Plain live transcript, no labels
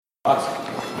Welcome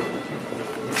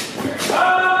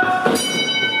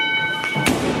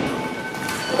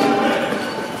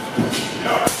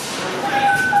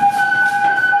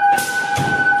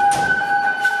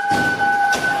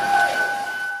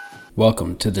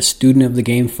to the Student of the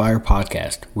Game Fire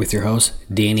podcast with your host,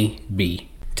 Danny B.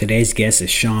 Today's guest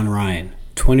is Sean Ryan,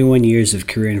 21 years of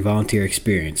career and volunteer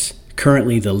experience,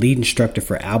 currently the lead instructor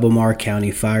for Albermarle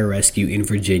County Fire Rescue in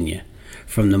Virginia.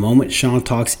 From the moment Sean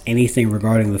talks anything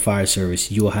regarding the fire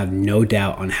service, you will have no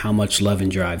doubt on how much love and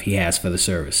drive he has for the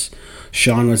service.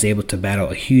 Sean was able to battle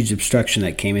a huge obstruction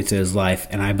that came into his life,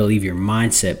 and I believe your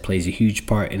mindset plays a huge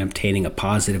part in obtaining a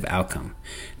positive outcome.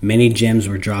 Many gems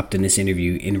were dropped in this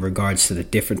interview in regards to the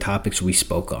different topics we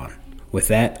spoke on. With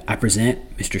that, I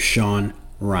present Mr. Sean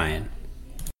Ryan.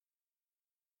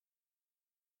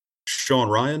 Sean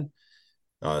Ryan,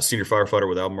 senior firefighter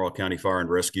with Albermarle County Fire and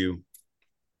Rescue.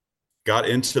 Got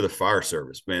into the fire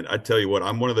service. Man, I tell you what,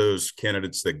 I'm one of those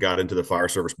candidates that got into the fire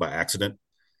service by accident.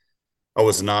 I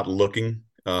was not looking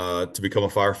to become a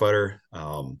firefighter.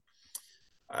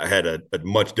 I had a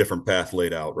much different path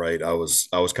laid out, right? I was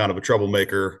kind of a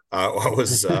troublemaker. I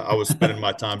was spending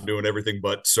my time doing everything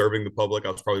but serving the public.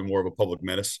 I was probably more of a public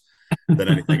menace than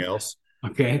anything else.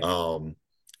 Okay.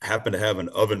 Happened to have an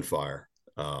oven fire,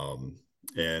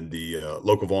 and the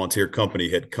local volunteer company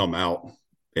had come out,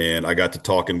 and I got to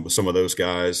talking with some of those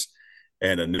guys.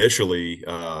 And initially,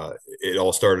 it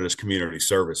all started as community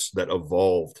service that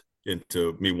evolved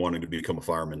into me wanting to become a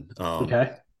fireman.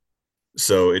 Okay.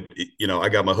 So I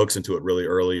got my hooks into it really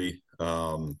early.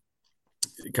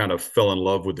 Kind of fell in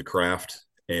love with the craft,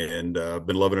 and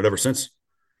been loving it ever since.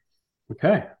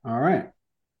 Okay. All right.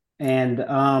 And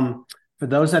for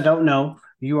those that don't know,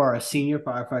 you are a senior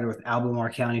firefighter with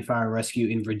Albermarle County Fire Rescue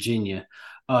in Virginia.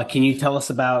 Can you tell us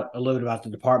a little bit about the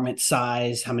department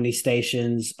size, how many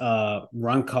stations,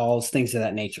 run calls, things of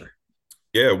that nature?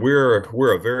 Yeah, we're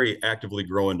a very actively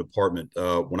growing department.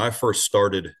 When I first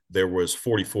started, there was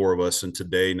 44 of us, and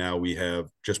today now we have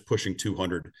just pushing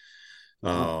 200.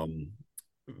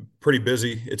 Pretty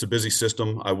busy. It's a busy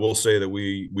system. I will say that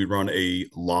we run a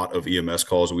lot of EMS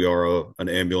calls. We are an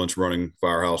ambulance running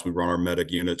firehouse. We run our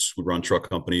medic units. We run truck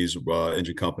companies,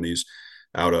 engine companies,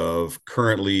 out of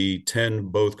currently 10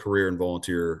 both career and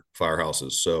volunteer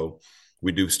firehouses. So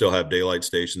we do still have daylight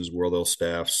stations where they'll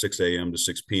staff 6 a.m. to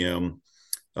 6 p.m.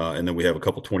 And then we have a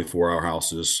couple 24-hour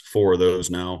houses, 4 of those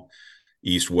now,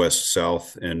 east, west,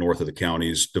 south, and north of the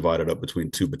counties, divided up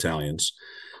between 2 battalions.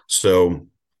 So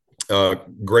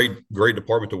great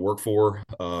department to work for,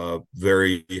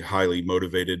 very highly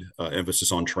motivated,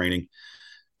 emphasis on training.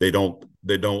 They don't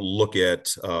look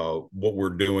at what we're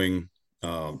doing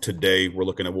today. We're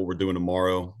looking at what we're doing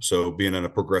tomorrow. So being in a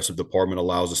progressive department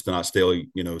allows us to not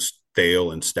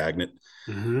stale and stagnant.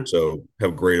 Mm-hmm. So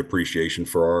have great appreciation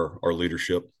for our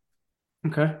leadership.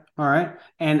 Okay. All right.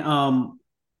 And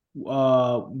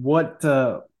what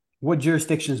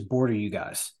jurisdictions border you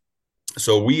guys?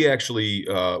 So we actually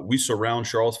we surround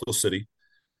Charlottesville City.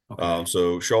 Okay.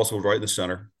 So Charlottesville's right in the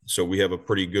center. So we have a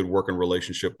pretty good working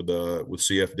relationship with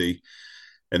CFD.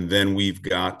 And then we've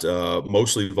got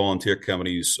mostly volunteer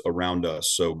counties around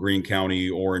us. So Greene County,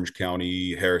 Orange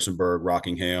County, Harrisonburg,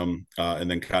 Rockingham, and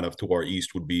then kind of to our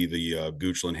east would be the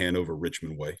Goochland, Hanover,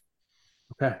 Richmond way.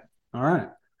 Okay. All right.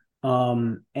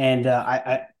 And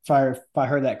if I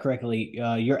heard that correctly,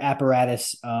 your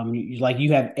apparatus,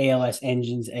 you have ALS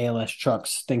engines, ALS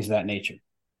trucks, things of that nature.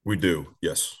 We do.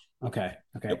 Yes. Okay.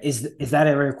 Yep. Is that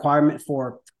a requirement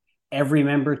for every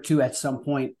member to at some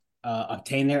point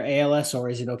obtain their ALS, or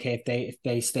is it okay if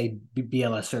they stay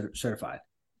BLS certified?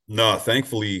 No,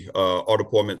 thankfully, our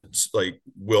department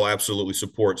will absolutely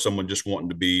support someone just wanting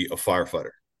to be a firefighter.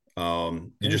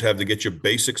 You just have to get your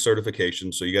basic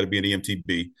certification, so you got to be an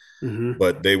EMTB, mm-hmm.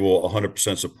 but they will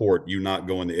 100% support you not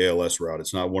going the ALS route.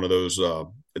 It's not one of those.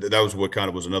 That was what kind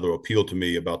of was another appeal to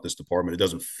me about this department. It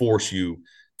doesn't force you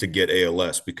to get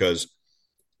ALS because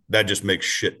that just makes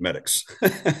shit medics.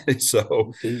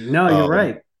 So no, you're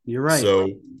right. You're right. So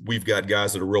we've got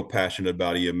guys that are real passionate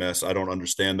about EMS. I don't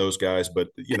understand those guys, but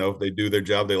they do their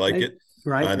job. They like it.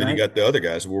 Right. And then you got the other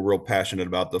guys who are real passionate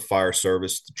about the fire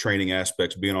service, the training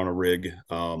aspects, being on a rig.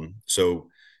 So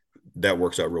that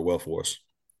works out real well for us.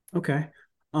 Okay.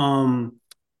 And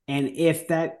if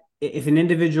an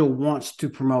individual wants to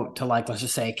promote to, like, let's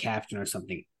just say a captain or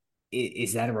something,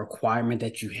 is that a requirement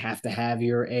that you have to have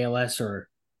your ALS, or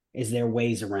is there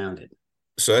ways around it?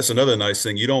 So that's another nice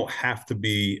thing. You don't have to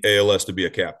be ALS to be a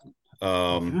captain.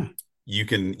 you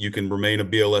can remain a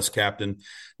BLS captain.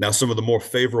 Now, some of the more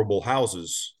favorable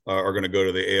houses are going to go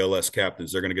to the ALS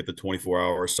captains. They're going to get the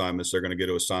 24-hour assignments. They're going to get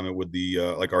an assignment with the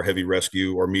like our heavy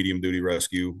rescue or medium duty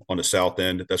rescue on the south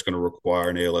end. That's going to require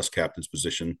an ALS captain's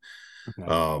position.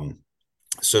 Okay.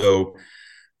 So,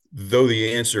 though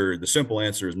the simple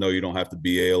answer is no, you don't have to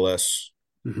be ALS.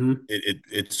 Mm-hmm.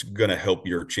 It's going to help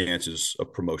your chances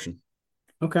of promotion.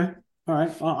 Okay. All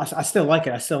right. Well, I still like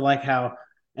it. I still like how,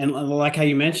 and I like how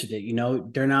you mentioned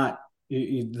it. They're not,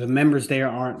 the members there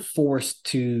aren't forced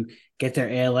to get their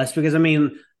ALS because, I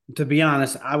mean, to be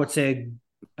honest, I would say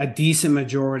a decent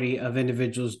majority of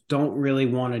individuals don't really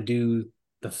want to do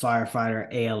the firefighter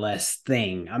ALS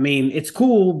thing. I mean, it's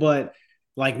cool, but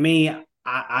like me,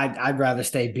 I'd rather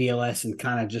stay BLS and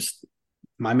kind of just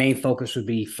my main focus would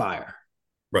be fire.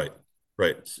 Right.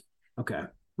 Right. Okay.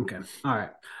 Okay. All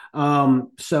right.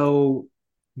 So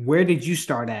where did you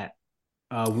start at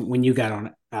when you got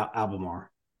on Albemarle?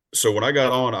 So when I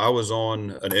got on, I was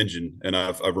on an engine, and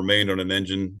I've remained on an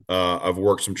engine. I've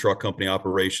worked some truck company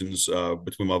operations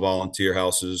between my volunteer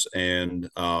houses, and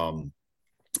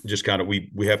just kind of we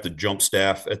have to jump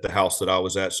staff at the house that I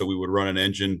was at, so we would run an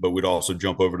engine, but we'd also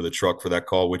jump over to the truck for that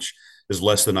call, which is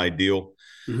less than ideal.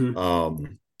 Mm-hmm.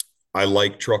 I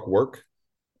like truck work.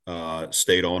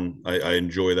 Stayed on. I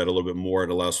enjoy that a little bit more. It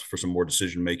allows for some more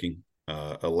decision making.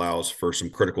 Allows for some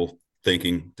critical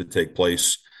thinking to take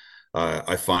place.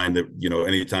 I find that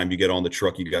anytime you get on the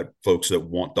truck, you got folks that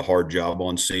want the hard job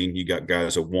on scene. You got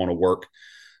guys that want to work.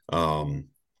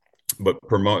 But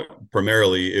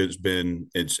primarily,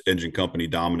 it's engine company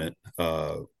dominant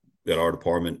at our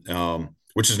department,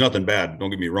 which is nothing bad. Don't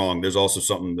get me wrong. There's also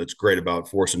something that's great about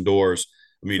forcing doors,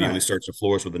 immediately Right. searching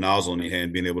floors with the nozzle in your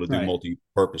hand, being able to do Right.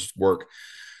 multi-purpose work.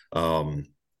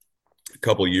 A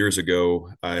couple of years ago,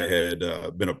 I had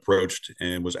been approached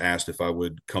and was asked if I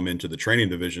would come into the training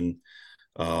division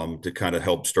to kind of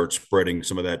help start spreading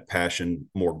some of that passion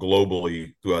more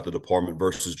globally throughout the department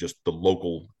versus just the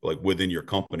local, like within your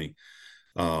company.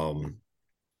 Um,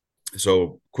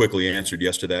 so quickly answered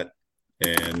yes to that,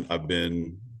 and I've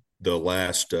been the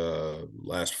last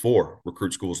four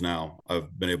recruit schools now.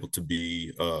 I've been able to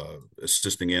be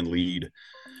assisting and lead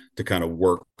to kind of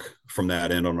work from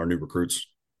that end on our new recruits.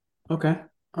 Okay.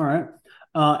 All right.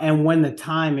 And when the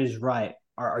time is right,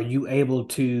 are you able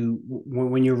to,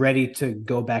 when you're ready to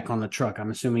go back on the truck,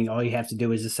 I'm assuming all you have to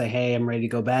do is just say, hey, I'm ready to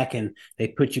go back, and they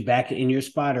put you back in your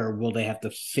spot, or will they have to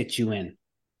fit you in?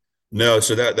 No,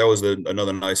 so that was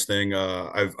another nice thing.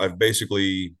 I've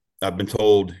been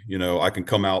told, I can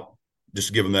come out,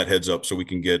 just give them that heads up so we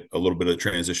can get a little bit of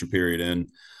transition period in.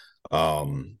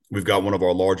 We've got one of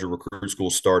our larger recruit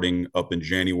schools starting up in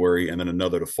January and then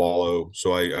another to follow.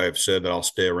 So I have said that I'll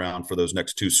stay around for those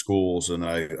next two schools, and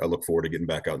I look forward to getting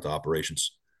back out to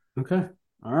operations. Okay.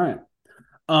 All right.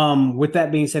 With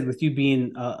that being said, with you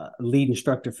being a lead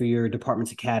instructor for your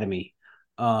department's academy,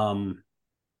 um,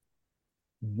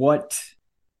 what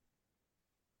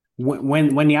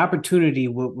when the opportunity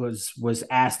was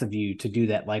asked of you to do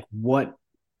that, like what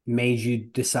made you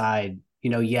decide,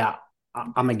 yeah,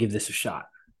 I'm gonna give this a shot?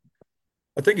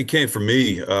 I think it came from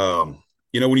me. When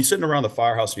you're sitting around the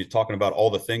firehouse and you're talking about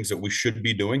all the things that we should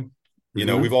be doing, we've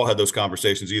Mm-hmm. all had those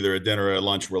conversations either at dinner or at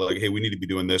lunch. We're like, hey, we need to be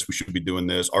doing this. We should be doing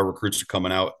this. Our recruits are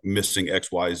coming out missing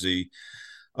X, Y, Z.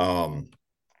 Um,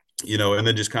 and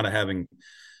then just kind of having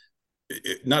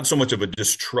not so much of a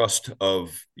distrust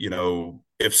of,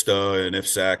 IFSTA and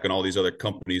IFSAC and all these other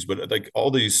companies, but like all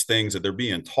these things that they're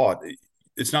being taught.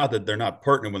 It's not that they're not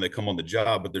pertinent when they come on the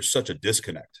job, but there's such a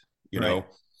disconnect, Right.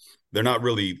 they're not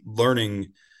really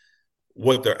learning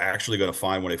what they're actually going to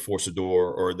find when they force a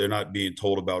door, or they're not being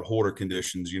told about hoarder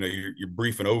conditions. You're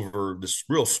briefing over this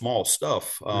real small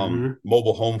stuff. Mm-hmm.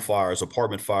 Mobile home fires,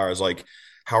 apartment fires, like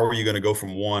how are you going to go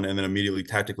from one and then immediately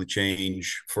tactically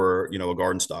change for, a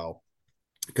garden style?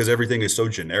 Because everything is so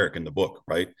generic in the book,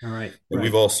 right? All right. And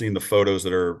we've Right. all seen the photos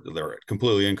they're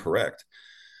completely incorrect.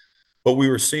 But we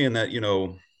were seeing that,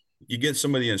 you get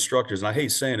some of the instructors, and I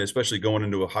hate saying it, especially going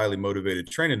into a highly motivated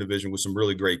training division with some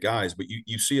really great guys, but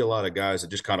you see a lot of guys that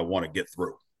just kind of want to get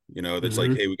through. That's like,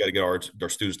 Mm-hmm. hey, we got to get our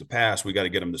students to pass. We got to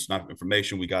get them this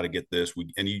information. We got to get this.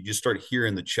 And you just start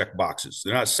hearing the check boxes.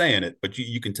 They're not saying it, but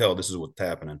you can tell this is what's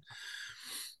happening.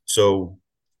 So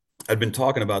I'd been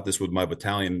talking about this with my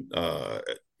battalion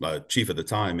chief at the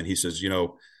time, and he says,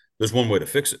 there's one way to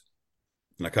fix it.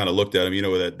 And I kind of looked at him,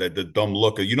 that the dumb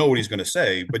look of, what he's going to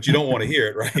say, but you don't want to hear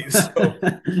it, right?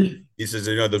 So he says,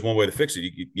 there's one way to fix it.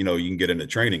 You can get into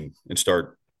training and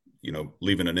start,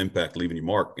 leaving an impact, leaving your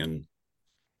mark. And,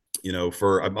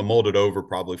 I molded over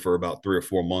probably for about 3 or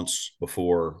 4 months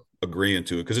before agreeing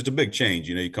to it because it's a big change.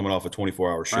 You're coming off a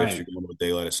 24-hour shift, Right. you're going to a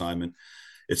daylight assignment.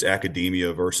 It's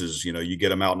academia versus, you get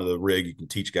them out into the rig, you can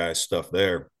teach guys stuff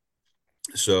there.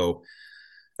 So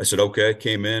I said, okay, I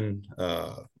came in.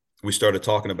 We started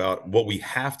talking about what we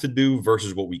have to do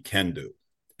versus what we can do.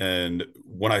 And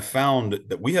when I found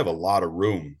that we have a lot of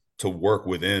room to work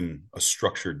within a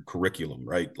structured curriculum,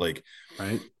 right? Like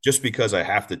Right. just because I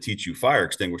have to teach you fire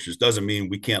extinguishers doesn't mean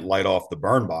we can't light off the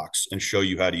burn box and show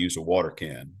you how to use a water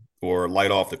can or light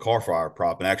off the car fire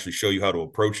prop and actually show you how to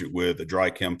approach it with a dry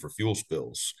chem for fuel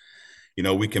spills.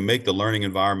 We can make the learning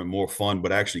environment more fun,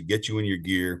 but actually get you in your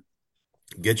gear,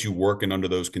 get you working under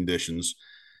those conditions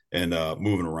and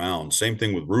moving around. Same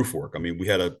thing with roof work. I mean, we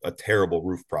had a terrible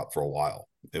roof prop for a while.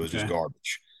 It was just Okay.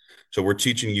 garbage. So we're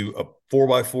teaching you a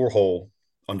 4x4 hole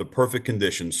under perfect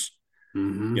conditions.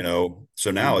 Mm-hmm.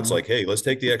 So now it's Mm-hmm. like, hey, let's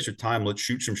take the extra time. Let's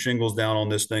shoot some shingles down on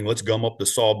this thing. Let's gum up the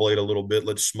saw blade a little bit.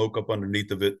 Let's smoke up underneath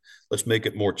of it. Let's make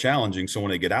it more challenging. So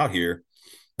when they get out here,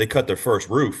 they cut their first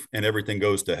roof and everything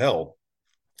goes to hell.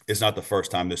 It's not the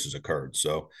first time this has occurred.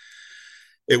 So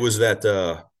it was that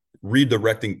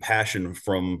redirecting passion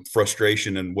from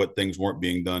frustration and what things weren't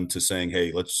being done to saying,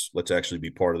 hey, let's actually be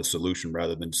part of the solution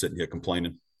rather than sitting here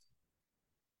complaining.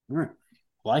 All right.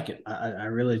 I like it. I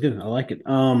really do. I like it.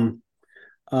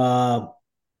 Uh,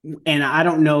 and I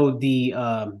don't know the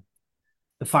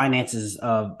finances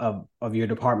of your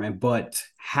department, but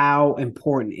how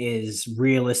important is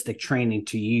realistic training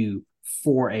to you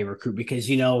for a recruit? Because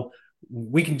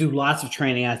we can do lots of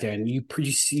training out there, and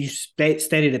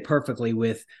stated it perfectly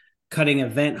with cutting a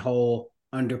vent hole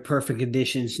under perfect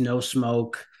conditions, no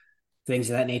smoke, things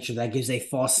of that nature. That gives a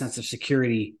false sense of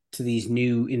security to these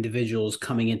new individuals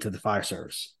coming into the fire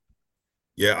service.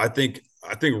 Yeah, I think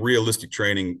realistic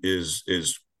training is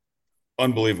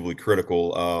unbelievably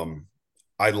critical.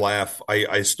 I laugh.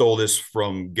 I stole this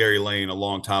from Gary Lane a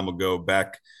long time ago.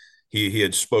 Back, he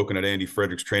had spoken at Andy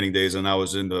Frederick's training days, and I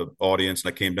was in the audience,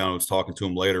 and I came down and was talking to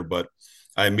him later. But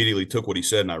I immediately took what he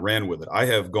said and I ran with it. I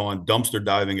have gone dumpster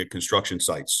diving at construction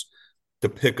sites to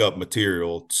pick up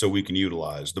material so we can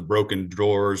utilize the broken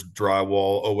drawers,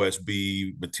 drywall,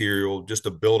 OSB material, just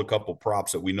to build a couple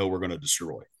props that we know we're going to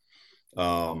destroy.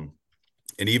 Um,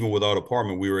 and even with our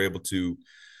department, we were able to.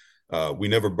 We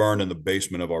never burned in the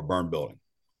basement of our burn building.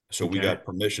 So we Okay. got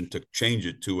permission to change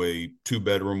it to a 2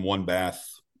 bedroom, 1 bath,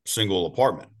 single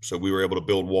apartment. So we were able to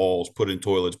build walls, put in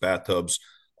toilets, bathtubs,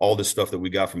 all this stuff that we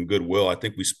got from Goodwill. I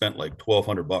think we spent like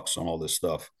 $1,200 on all this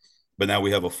stuff, but now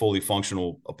we have a fully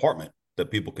functional apartment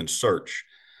that people can search.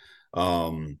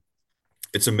 Um,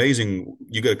 it's amazing.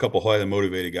 You get a couple highly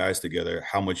motivated guys together,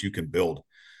 how much you can build.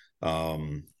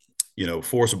 Um,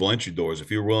 Forcible entry doors. If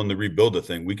you're willing to rebuild the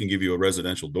thing, we can give you a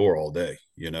residential door all day,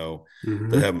 to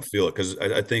Mm-hmm. have them feel it. Because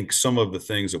I think some of the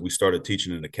things that we started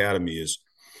teaching in academy is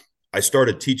I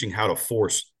started teaching how to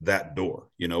force that door,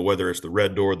 whether it's the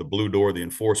red door, the blue door, the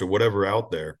enforcer, whatever out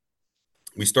there.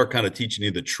 We start kind of teaching you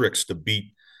the tricks to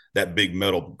beat that big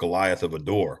metal Goliath of a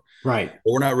door. Right.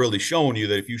 But we're not really showing you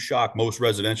that if you shock most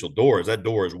residential doors, that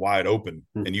door is wide open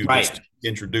and you Right. just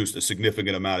introduced a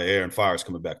significant amount of air and fire is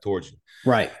coming back towards you.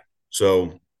 Right.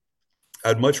 So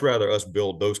I'd much rather us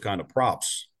build those kind of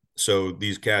props. So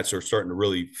these cats are starting to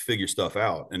really figure stuff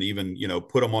out and even,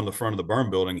 put them on the front of the burn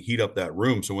building, heat up that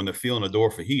room. So when they're feeling a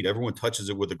door for heat, everyone touches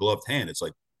it with a gloved hand. It's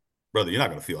like, brother, you're not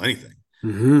going to feel anything.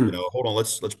 Mm-hmm. Hold on,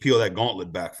 let's peel that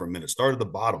gauntlet back for a minute. Start at the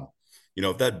bottom.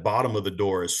 If that bottom of the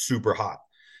door is super hot,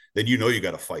 then you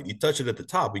got to fight. You touch it at the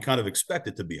top, we kind of expect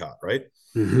it to be hot, right?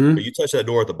 But Mm-hmm. you touch that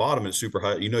door at the bottom, it's super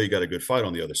hot. You got a good fight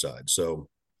on the other side. So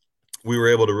we were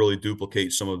able to really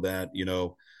duplicate some of that.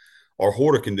 Our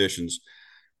hoarder conditions.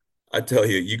 I tell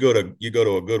you, you go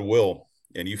to a Goodwill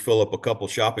and you fill up a couple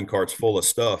shopping carts full of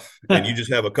stuff, and you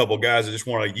just have a couple guys that just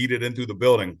want to yeet it into the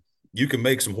building. You can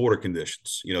make some hoarder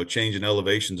conditions. Changing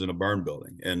elevations in a burn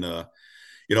building, and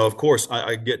of course,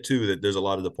 I get too that there's a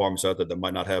lot of departments out there that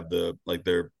might not have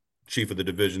their chief of the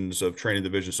divisions of training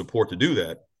division support to do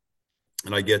that,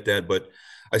 and I get that, but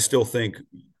I still think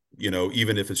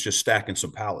even if it's just stacking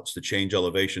some pallets to change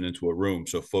elevation into a room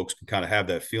so folks can kind of have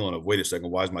that feeling of, wait a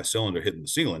second, why is my cylinder hitting the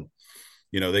ceiling?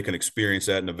 They can experience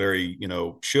that in a very,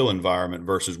 chill environment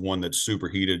versus one that's super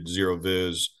heated, zero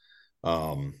vis,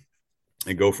 um,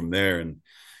 and go from there. And,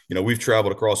 we've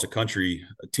traveled across the country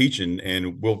teaching,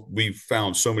 and we've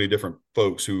found so many different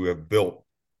folks who have built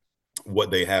what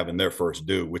they have in their first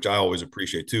due, which I always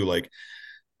appreciate too. Like,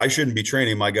 I shouldn't be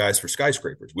training my guys for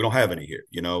skyscrapers. We don't have any here.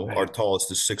 Our Right.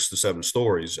 tallest is 6 to 7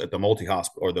 stories at the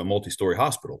multi-hospital or the multi-story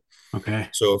hospital. Okay.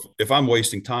 So if I'm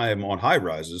wasting time on high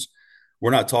rises,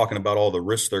 we're not talking about all the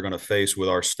risks they're going to face with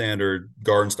our standard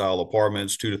garden style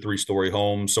apartments, 2 to 3 story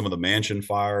homes, some of the mansion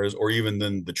fires, or even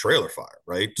then the trailer fire,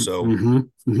 right? So Mm-hmm.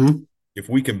 Mm-hmm. if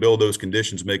we can build those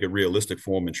conditions, make it realistic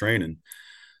for them in training,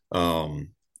 um,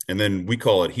 and then we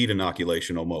call it heat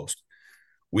inoculation almost.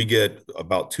 We get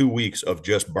about 2 weeks of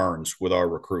just burns with our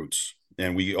recruits.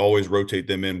 And we always rotate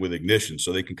them in with ignition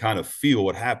so they can kind of feel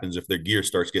what happens if their gear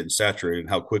starts getting saturated and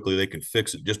how quickly they can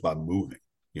fix it just by moving,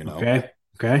 you know. Okay.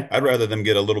 Okay. I'd rather them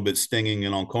get a little bit stinging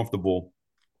and uncomfortable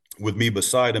with me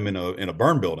beside them in a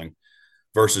burn building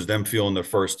versus them feeling their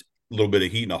first little bit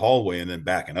of heat in a hallway and then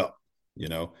backing up, you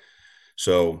know.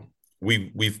 So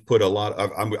we've put a lot.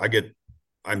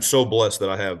 I'm so blessed that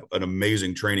I have an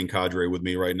amazing training cadre with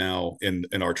me right now in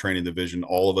our training division.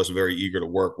 All of us very eager to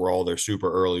work. We're all there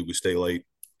super early. We stay late.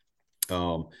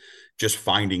 Um, just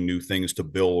finding new things to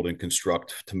build and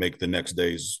construct to make the next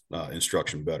day's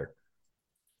instruction better.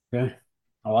 Okay.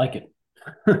 I like it.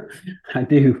 I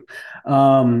do.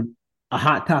 Um, a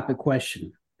hot topic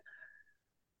question.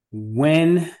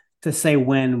 When to say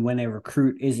when a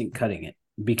recruit isn't cutting it?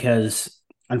 Because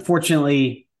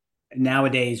unfortunately,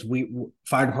 nowadays we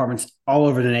fire departments all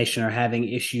over the nation are having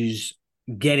issues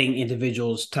getting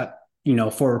individuals to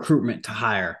for recruitment to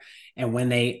hire. And when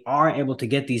they are able to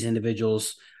get these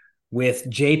individuals with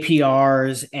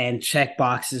JPRs and check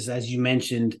boxes, as you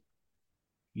mentioned,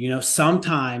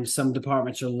 sometimes some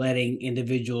departments are letting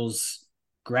individuals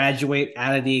graduate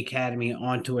out of the academy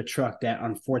onto a truck that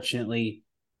unfortunately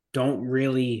don't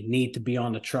really need to be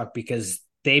on the truck because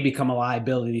they become a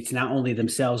liability to not only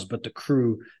themselves but the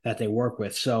crew that they work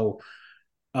with. So,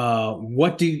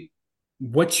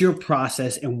 what's your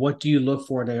process, and what do you look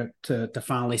for to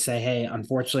finally say, hey,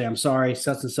 unfortunately, I'm sorry,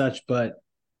 such and such, but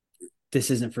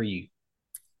this isn't for you?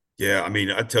 Yeah, I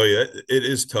mean, I tell you, it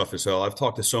is tough as hell. I've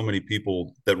talked to so many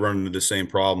people that run into the same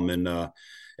problem, and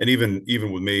even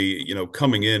with me,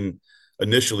 coming in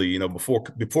initially,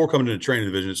 before coming to the training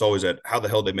division, it's always at how the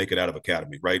hell they make it out of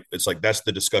academy, right? It's like that's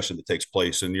the discussion that takes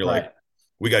place, and you're like, Right.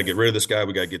 we got to get rid of this guy,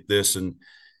 we got to get this, and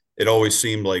it always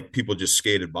seemed like people just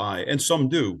skated by, and some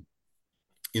do,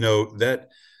 that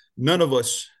none of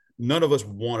us none of us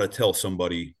want to tell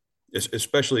somebody,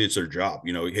 especially it's their job,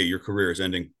 hey, your career is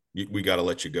ending, we got to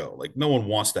let you go. Like no one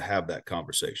wants to have that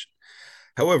conversation.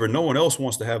 However, no one else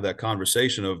wants to have that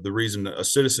conversation of the reason a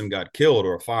citizen got killed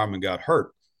or a fireman got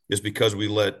hurt is because we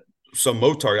let some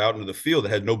motard out into the field that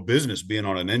had no business being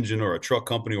on an engine or a truck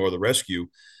company or the rescue,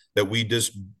 that we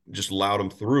just allowed them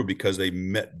through because they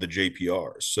met the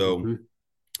JPRs. So Mm-hmm.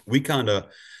 we kind of,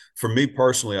 for me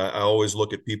personally, I always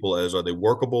look at people as, are they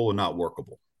workable or not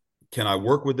workable? Can I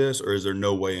work with this, or is there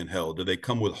no way in hell? Do they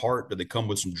come with heart? Do they come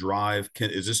with some drive?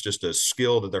 Is this just a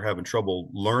skill that they're having trouble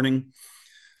learning?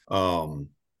 Um,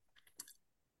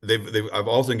 I've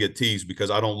often get teased because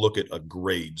I don't look at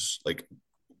grades. Like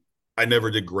I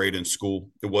never did grade in school.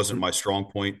 It wasn't my strong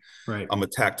point. Right. I'm a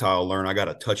tactile learner. I got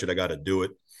to touch it. I got to do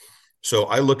it. So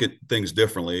I look at things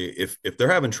differently. If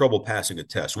they're having trouble passing a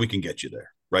test, we can get you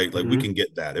there, right? Like we Mm-hmm. can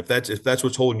get that. If that's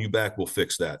what's holding you back, we'll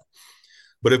fix that.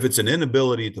 But if it's an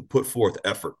inability to put forth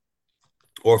effort,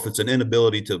 or if it's an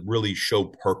inability to really show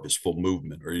purposeful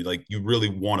movement, or like you really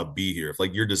want to be here, if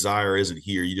like your desire isn't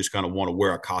here, you just kind of want to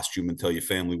wear a costume and tell your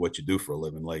family what you do for a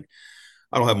living, like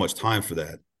I don't have much time for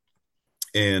that.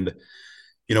 And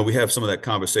we have some of that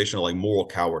conversation of like moral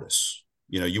cowardice.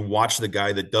 You watch the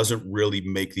guy that doesn't really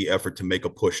make the effort to make a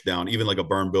push down, even like a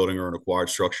burn building or an acquired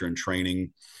structure in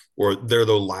training, or they're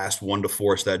the last one to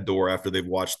force that door after they've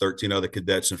watched 13 other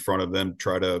cadets in front of them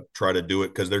try to do it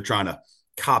because they're trying to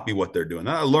copy what they're doing.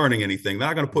 They're not learning anything. They're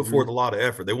not going to put Mm-hmm. forth a lot of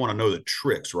effort. They want to know the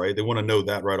tricks, right? They want to know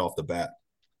that right off the bat.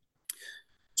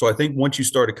 So I think once you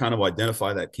start to kind of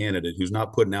identify that candidate who's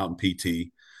not putting out in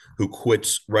PT, who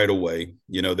quits right away,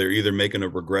 they're either making a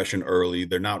regression early,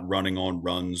 they're not running on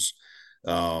runs,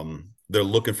 they're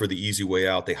looking for the easy way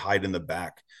out, they hide in the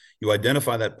back. You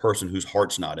identify that person whose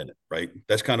heart's not in it, right?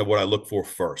 That's kind of what I look for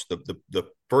first. The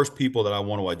first people that I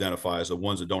want to identify is the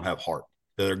ones that don't have heart,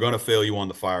 that are going to fail you on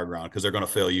the fire ground because they're going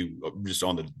to fail you just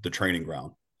on the training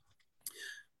ground.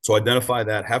 So identify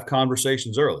that, have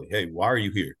conversations early. Hey, why are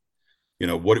you here?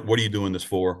 What are you doing this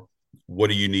for? What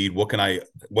do you need? What can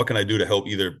I do to help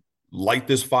either light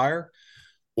this fire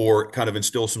or kind of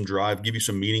instill some drive, give you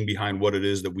some meaning behind what it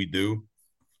is that we do?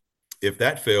 If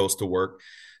that fails to work,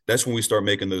 that's when we start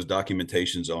making those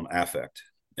documentations on affect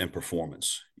and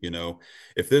performance.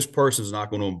 If this person's not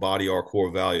going to embody our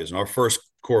core values, and our first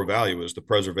core value is the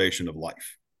preservation of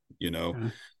life, you know.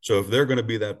 Okay. So if they're going to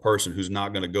be that person who's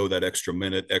not going to go that extra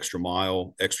minute, extra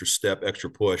mile, extra step, extra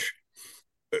push,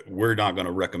 we're not going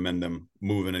to recommend them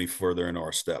moving any further in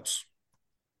our steps.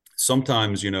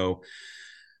 Sometimes,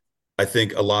 I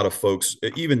think a lot of folks,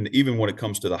 even when it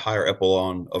comes to the higher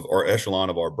echelon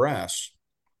of our brass,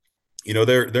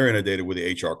 they're inundated with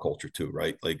the HR culture too,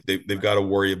 right? Like they've got to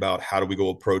worry about how do we go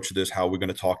approach this, how are we going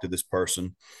to talk to this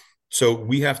person. So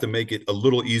we have to make it a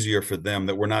little easier for them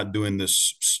that we're not doing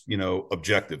this,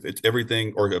 objective. It's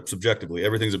everything, or subjectively,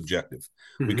 everything's objective.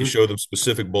 We can Mm-hmm. show them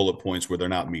specific bullet points where they're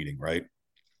not meeting, right?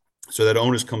 So that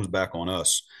onus comes back on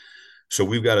us. So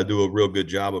we've got to do a real good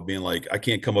job of being like, I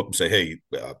can't come up and say, hey,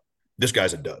 this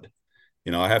guy's a dud.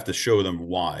 I have to show them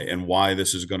why and why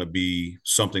this is going to be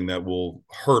something that will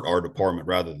hurt our department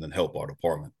rather than help our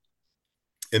department.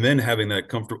 And then having that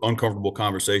uncomfortable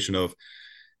conversation of,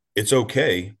 it's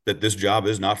okay that this job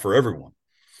is not for everyone.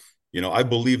 I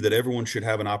believe that everyone should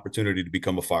have an opportunity to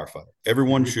become a firefighter.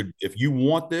 Everyone Mm-hmm. should, if you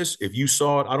want this, if you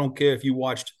saw it, I don't care if you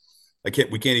watched, we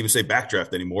can't even say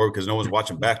Backdraft anymore because no one's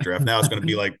watching Backdraft. Now it's going to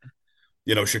be like,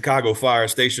 Chicago Fire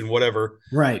Station, whatever.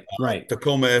 Right, right.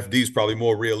 Tacoma FD is probably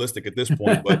more realistic at this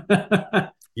point, but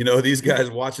these guys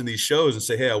watching these shows and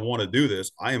say, hey, I want to do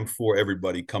this. I am for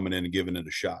everybody coming in and giving it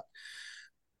a shot.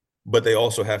 But they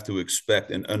also have to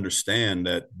expect and understand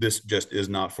that this just is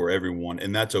not for everyone.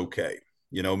 And that's okay.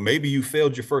 Maybe you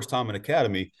failed your first time in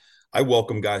academy. I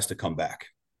welcome guys to come back.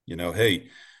 Hey,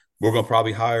 we're going to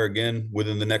probably hire again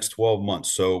within the next 12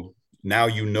 months. So now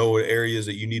areas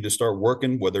that you need to start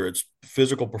working, whether it's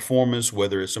physical performance,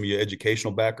 whether it's some of your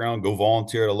educational background, go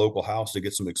volunteer at a local house to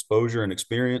get some exposure and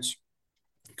experience,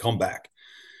 come back.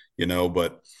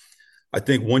 But I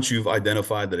think once you've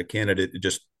identified that a candidate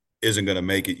just isn't going to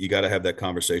make it, you got to have that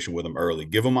conversation with them early.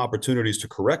 Give them opportunities to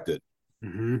correct it,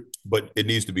 Mm-hmm. but it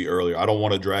needs to be earlier. I don't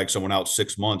want to drag someone out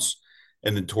 6 months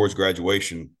and then towards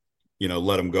graduation,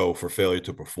 let them go for failure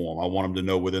to perform. I want them to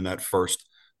know within that first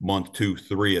month, 2,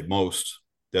 3 at most,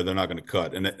 that they're not going to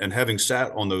cut. And having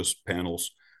sat on those panels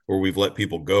where we've let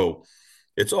people go,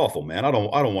 it's awful, man. I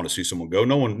don't want to see someone go.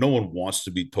 No one wants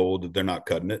to be told that they're not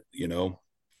cutting it.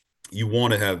 You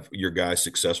want to have your guys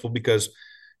successful because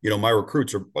my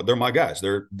recruits they're my guys.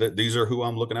 These are who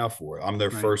I'm looking out for. I'm their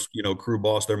Right. first crew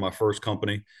boss. They're my first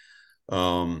company.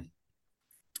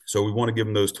 So we want to give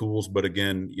them those tools, but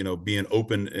again, being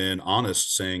open and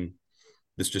honest, saying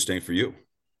this just ain't for you,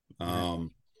 Right.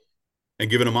 and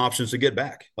giving them options to get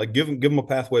back. Like give them a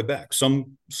pathway back.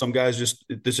 Some guys just,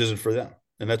 this isn't for them,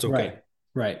 and that's okay. Right.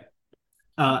 Right.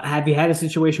 Have you had a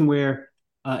situation where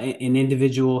an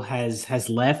individual has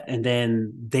left and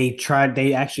then they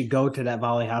actually go to that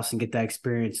volley house and get that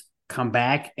experience, come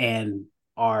back and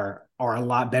are a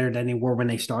lot better than they were when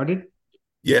they started?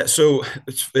 Yeah, so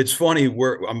it's funny.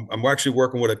 I'm actually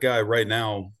working with a guy right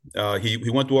now. He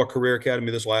went to our career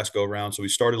academy this last go round. So he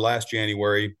started last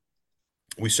January.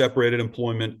 We separated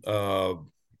employment. I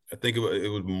think it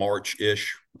was March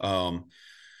ish.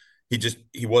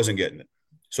 He wasn't getting it.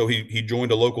 So he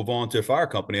joined a local volunteer fire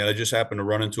company, and I just happened to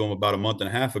run into him about a month and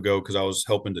a half ago because I was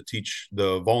helping to teach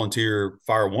the volunteer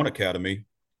Fire One Academy,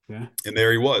 Yeah. and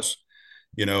there he was.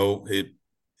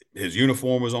 His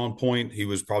uniform was on point. He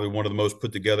was probably one of the most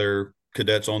put together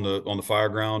cadets on the fire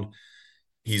ground.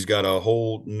 He's got a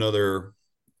whole nother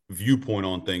viewpoint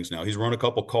on things now. He's run a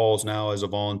couple calls now as a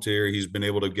volunteer. He's been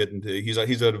able to get into. He's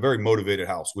at a very motivated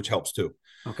house, which helps too.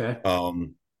 Okay.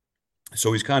 Um,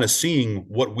 so he's kind of seeing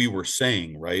what we were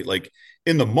saying, right? Like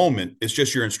in the moment, it's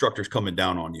just your instructors coming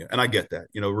down on you, and I get that.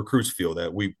 Recruits feel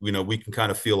that. We can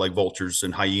kind of feel like vultures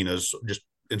and hyenas just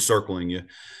encircling you.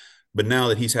 But now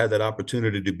that he's had that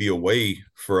opportunity to be away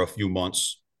for a few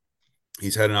months,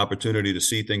 he's had an opportunity to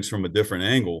see things from a different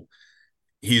angle.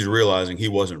 He's realizing he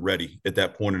wasn't ready at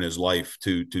that point in his life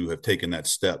to have taken that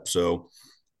step. So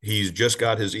he's just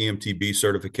got his EMTB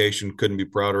certification. Couldn't be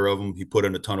prouder of him. He put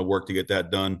in a ton of work to get that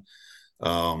done.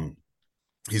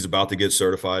 He's about to get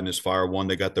certified in his Fire One.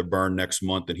 They got their burn next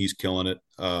month, and he's killing it.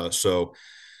 So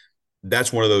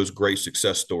that's one of those great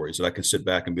success stories that I can sit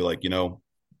back and be like,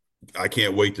 I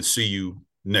can't wait to see you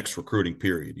next recruiting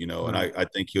period, and Right. I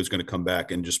think he was going to come back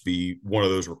and just be one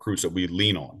of those recruits that we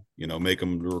lean on, make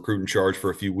him the recruit in charge for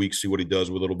a few weeks, see what he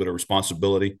does with a little bit of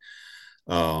responsibility.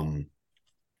 Um,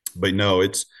 but no,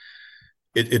 it's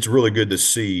really good to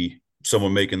see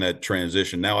someone making that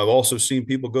transition. Now, I've also seen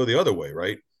people go the other way,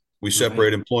 right? We Right.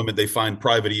 separate employment, they find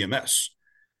private EMS.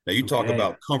 Now you talk Okay.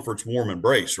 about comfort's warm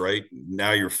embrace, right?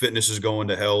 Now your fitness is going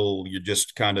to hell. You're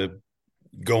just kind of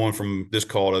going from this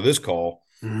call to this call,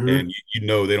 and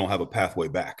Mm-hmm. they don't have a pathway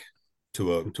back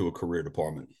to a career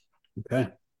department. Okay.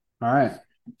 All right.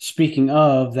 Speaking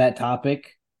of that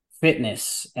topic,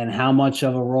 fitness and how much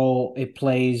of a role it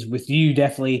plays with you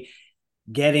definitely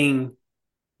getting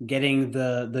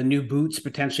the new boots,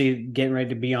 potentially getting ready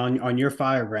to be on your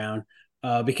fire ground,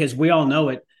 because we all know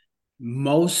it.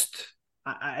 Most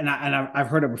I've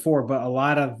heard it before, but a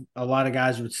lot of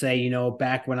guys would say,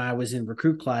 back when I was in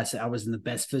recruit class, I was in the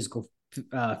best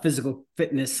physical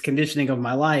fitness conditioning of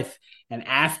my life, and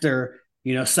after,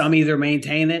 some either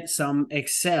maintain it, some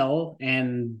excel,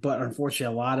 but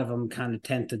unfortunately, a lot of them kind of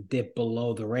tend to dip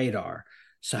below the radar.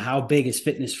 So, how big is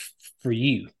fitness for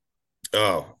you?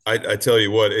 Oh, I tell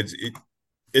you what,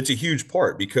 it's a huge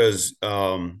part because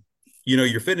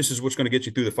your fitness is what's going to get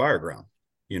you through the fire ground.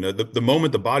 The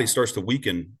moment the body starts to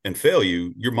weaken and fail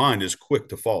you, your mind is quick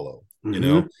to follow.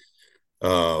 Mm-hmm.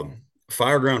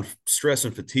 Fire ground stress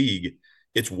and fatigue,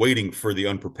 it's waiting for the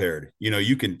unprepared.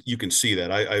 You can see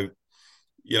that. I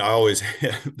always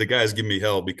the guys give me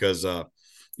hell because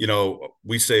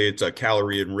we say it's a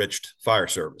calorie enriched fire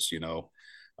service.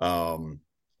 Um,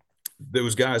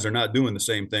 those guys are not doing the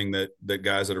same thing that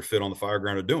guys that are fit on the fire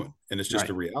ground are doing, and it's just Right.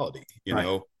 a reality.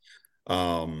 Right.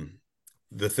 Um,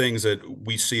 the things that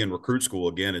we see in recruit school,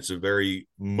 again, it's a very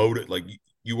like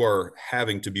you are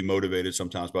having to be motivated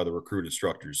sometimes by the recruit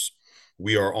instructors.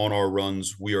 We are on our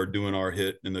runs, we are doing our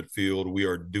hit in the field, we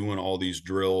are doing all these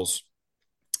drills.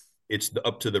 It's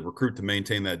up to the recruit to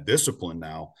maintain that discipline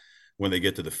now when they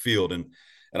get to the field. And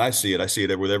I see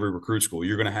it with every recruit school.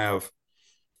 You're going to have,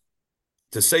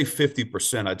 to say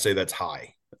 50%, I'd say that's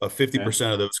high.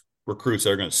 50% of those recruits that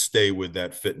are going to stay with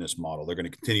that fitness model. They're going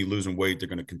to continue losing weight. They're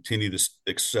going to continue to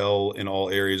excel in all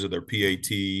areas of their PAT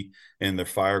and their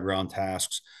fireground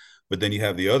tasks. But then you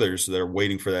have the others that are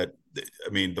waiting for that. I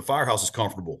mean, the firehouse is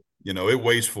comfortable. It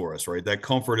waits for us, right? That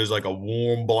comfort is like a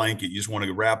warm blanket. You just want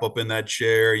to wrap up in that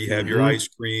chair. You have your Mm-hmm. ice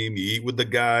cream. You eat with the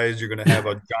guys. You're going to have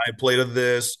a giant plate of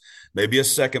this, maybe a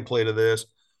second plate of this.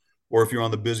 Or if you're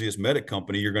on the busiest medic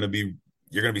company, you're going to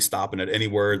be stopping at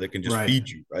anywhere that can just Right. feed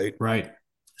you, right? Right.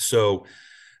 So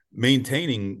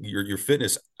maintaining your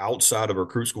fitness outside of a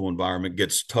recruit school environment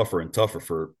gets tougher and tougher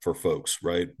for folks,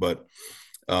 right? But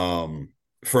um,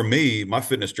 for me, my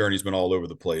fitness journey has been all over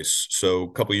the place. So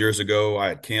a couple of years ago, I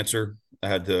had cancer. I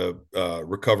had to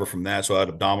recover from that. So I had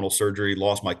abdominal surgery,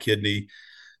 lost my kidney.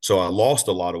 So I lost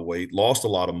a lot of weight, lost a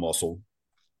lot of muscle,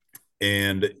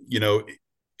 and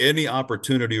any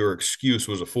opportunity or excuse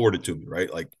was afforded to me,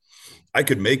 right? Like I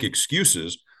could make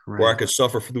excuses where I Right. could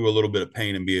suffer through a little bit of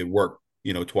pain and be at work,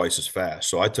 twice as fast.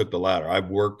 So I took the latter. I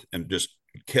worked and just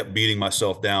kept beating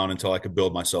myself down until I could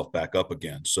build myself back up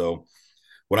again. So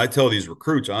when I tell these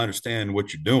recruits, I understand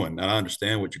what you're doing and I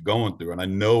understand what you're going through. And I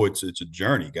know it's a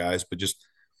journey, guys, but just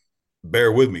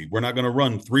bear with me. We're not going to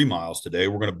run 3 miles today.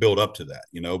 We're going to build up to that,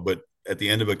 but at the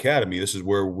end of academy, this is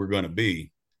where we're going to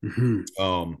be. Mm-hmm.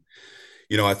 Um,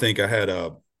 I think I had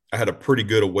a pretty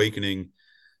good awakening.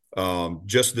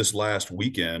 Just this last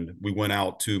weekend, we went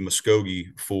out to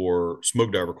Muskogee for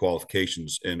smoke diver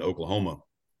qualifications in Oklahoma,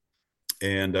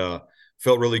 and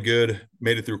felt really good.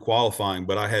 Made it through qualifying,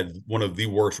 but I had one of the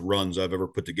worst runs I've ever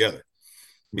put together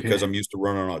because Okay. I'm used to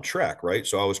running on a track, right?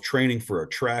 So I was training for a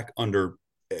track under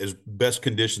as best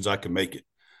conditions I could make it.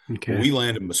 When Okay. we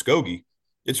land in Muskogee,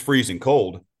 it's freezing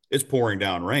cold, it's pouring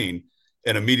down rain.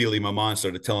 And immediately my mind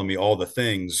started telling me all the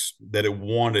things that it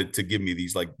wanted to give me,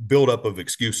 these like buildup of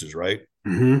excuses, right?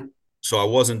 Mm-hmm. So I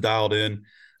wasn't dialed in.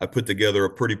 I put together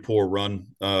a pretty poor run.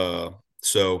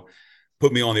 So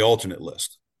put me on the alternate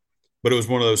list. But it was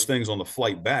one of those things on the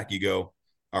flight back, you go,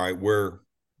 all right, where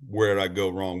did I go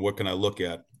wrong? What can I look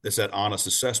at? It's that honest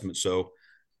assessment. So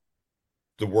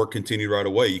the work continued right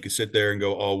away. You can sit there and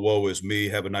go, oh, woe is me,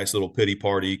 have a nice little pity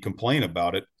party, complain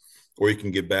about it, or you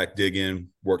can get back, dig in,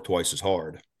 work twice as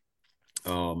hard.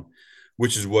 Um,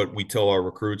 which is what we tell our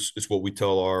recruits. It's what we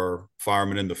tell our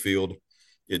firemen in the field.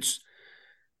 It's,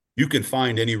 you can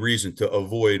find any reason to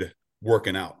avoid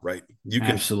working out, right? You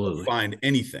can Absolutely. find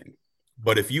anything.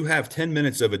 But if you have 10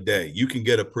 minutes of a day, you can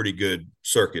get a pretty good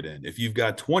circuit in. If you've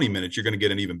got 20 minutes, you're going to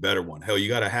get an even better one. Hell, you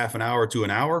got a half an hour to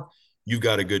an hour, you've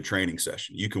got a good training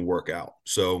session. You can work out.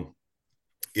 So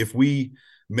if we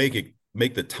make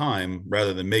the time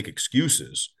rather than make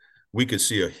excuses, we could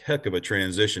see a heck of a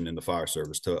transition in the fire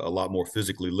service to a lot more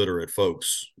physically literate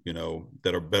folks,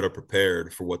 that are better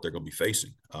prepared for what they're going to be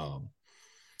facing.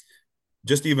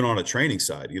 Just even on a training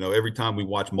side, every time we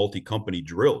watch multi-company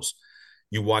drills,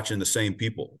 you watching the same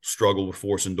people struggle with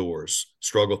forcing doors,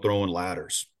 struggle throwing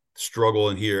ladders, struggle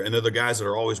in here. And they're the guys that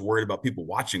are always worried about people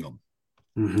watching them.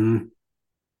 Mm-hmm.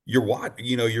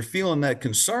 You're feeling that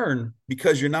concern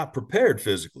because you're not prepared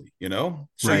physically, so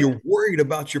Right. you're worried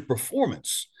about your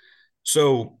performance.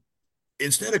 So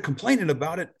instead of complaining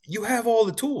about it, you have all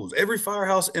the tools. Every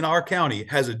firehouse in our county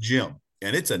has a gym,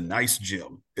 and it's a nice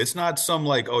gym. It's not some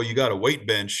like, oh, you got a weight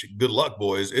bench, good luck,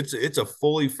 boys. It's a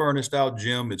fully furnished out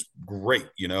gym. It's great.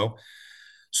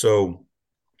 So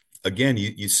again,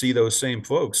 you see those same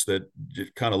folks that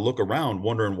just kind of look around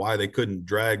wondering why they couldn't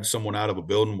drag someone out of a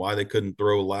building, why they couldn't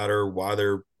throw a ladder, why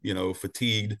they're,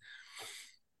 fatigued.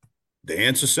 The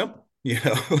answer's simple.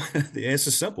 The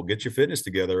answer's simple. Get your fitness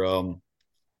together. And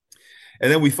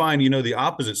then we find, the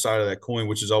opposite side of that coin,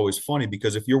 which is always funny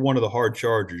because if you're one of the hard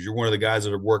chargers, you're one of the guys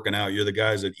that are working out, you're the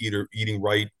guys that are eating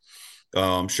right,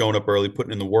 showing up early,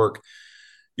 putting in the work.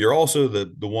 You're also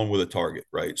the one with a target,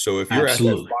 right? So if you're at that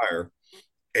Absolutely. fire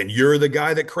and you're the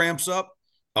guy that cramps up,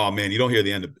 oh man, you don't hear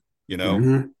the end of it.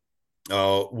 Hmm.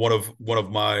 One of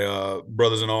my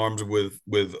brothers in arms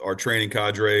with our training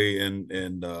cadre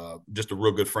and just a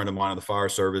real good friend of mine in the fire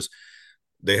service.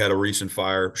 They had a recent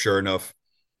fire. Sure enough,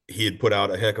 he had put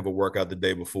out a heck of a workout the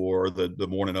day before, or the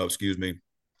morning of, excuse me,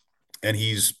 and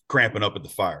he's cramping up at the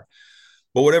fire.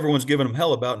 But what everyone's giving him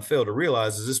hell about and failed to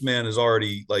realize is this man is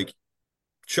already like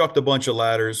chucked a bunch of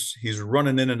ladders. He's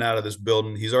running in and out of this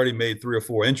building. He's already made 3 or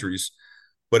 4 entries,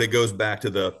 but it goes back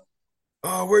to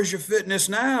oh, where's your fitness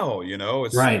now?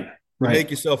 It's Right. you Right.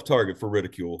 make yourself target for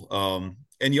ridicule.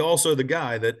 And you also the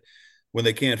guy that when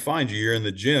they can't find you, you're in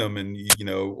the gym and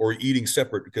or eating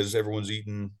separate because everyone's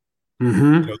eating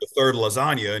Hmm. the third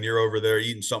lasagna and you're over there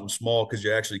eating something small because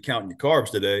you're actually counting your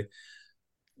carbs today.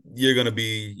 You're gonna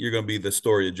be the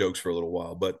story of jokes for a little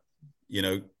while. But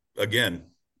again,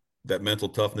 that mental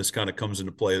toughness kind of comes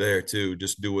into play there too.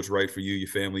 Just do what's right for you, your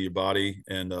family, your body,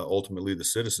 and ultimately the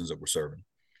citizens that we're serving.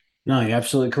 No, you're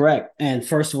absolutely correct. And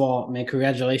first of all, man,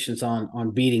 congratulations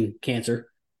on beating cancer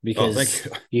Oh, thank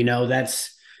because you.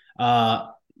 that's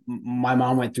my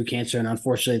mom went through cancer and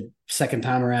unfortunately second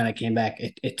time around it came back.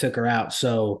 It took her out.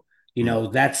 So,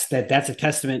 that's a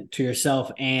testament to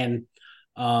yourself and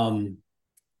um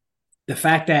the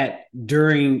fact that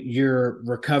during your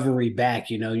recovery back,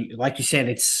 like you said,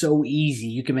 it's so easy.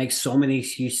 You can make so many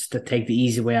excuses to take the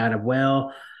easy way out of,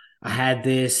 well, I had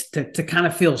this to kind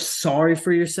of feel sorry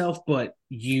for yourself, but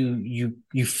you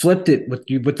flipped it with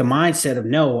the mindset of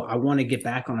no, I want to get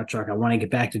back on a truck. I want to get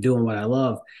back to doing what I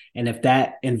love. And if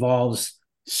that involves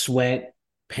sweat,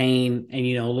 pain, and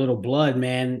a little blood,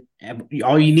 man,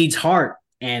 all you need is heart.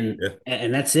 And Yeah.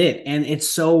 and that's it. And it's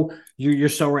so you're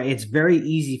so right. It's very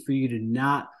easy for you to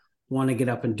not want to get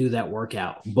up and do that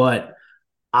workout. But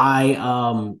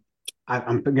I'm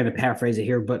going to paraphrase it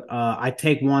here, but I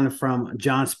take one from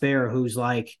John Sparrow, who's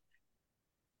like,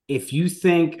 if you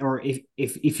think, or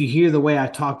if you hear the way I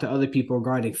talk to other people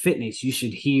regarding fitness, you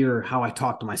should hear how I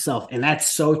talk to myself, and that's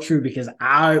so true because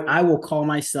I will call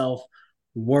myself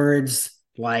words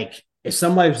like if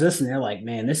somebody's listening, they're like,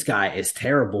 man, this guy is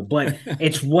terrible, but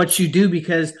it's what you do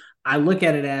because I look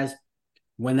at it as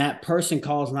when that person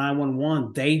calls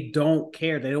 911, they don't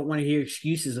care. They don't want to hear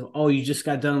excuses of, oh, you just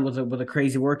got done with a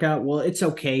crazy workout. Well, it's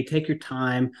okay. Take your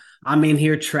time. I'm in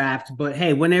here trapped, but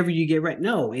hey, whenever you get right.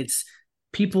 No, it's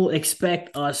people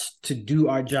expect us to do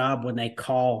our job when they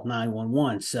call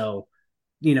 911. So,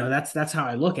 that's how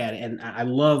I look at it. And I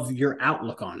love your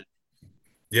outlook on it.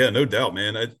 Yeah, no doubt,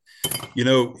 man. You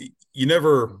know, you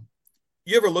never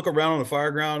you ever look around on the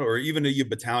fire ground or even at your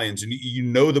battalions and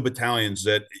the battalions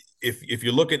that if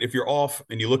you're off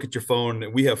and you look at your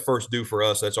phone, we have First Due for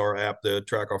us. That's our app to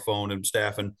track our phone and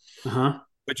staffing. Uh-huh.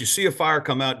 But you see a fire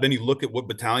come out, then you look at what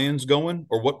battalion's going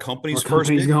or what company's What first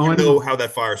company's in, you know going? how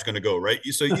that fire's going to go, right?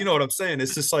 So you know what I'm saying?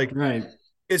 It's just like Right.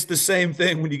 it's the same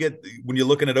thing when you're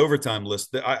looking at overtime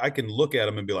lists. I can look at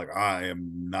them and be like, I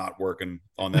am not working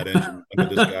on that engine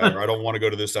under this guy, or I don't want to go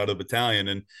to this side of the battalion.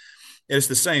 And it's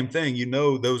the same thing.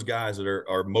 Those guys that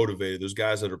are motivated, those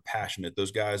guys that are passionate,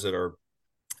 those guys that are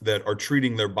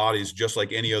treating their bodies just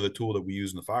like any other tool that we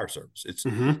use in the fire service. It's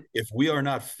Mm-hmm. if we are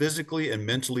not physically and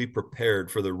mentally prepared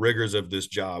for the rigors of this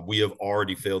job, we have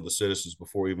already failed the citizens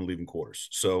before even leaving quarters.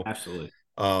 So, Absolutely.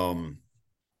 um,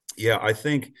 yeah, I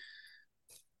think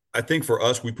for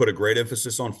us, we put a great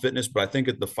emphasis on fitness, but I think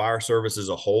that the fire service as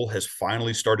a whole has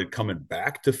finally started coming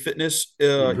back to fitness.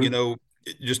 Mm-hmm.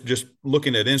 Just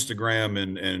looking at Instagram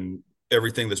and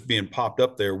everything that's being popped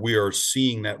up there, we are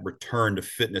seeing that return to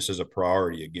fitness as a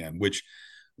priority again, which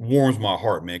warms my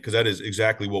heart, man, because that is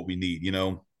exactly what we need.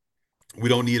 We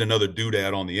don't need another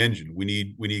doodad on the engine. We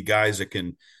need guys that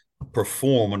can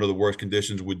perform under the worst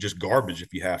conditions with just garbage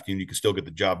if you have to, and you can still get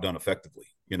the job done effectively.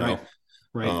 Right.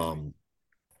 Right. Um,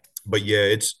 but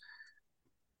yeah,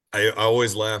 I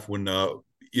always laugh when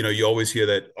you always hear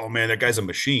that, oh man, that guy's a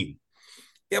machine.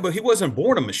 Yeah, but he wasn't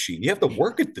born a machine. You have to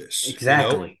work at this.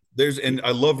 Exactly. And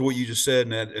I loved what you just said,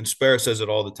 and Sparrow says it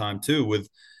all the time too. With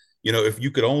if you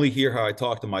could only hear how I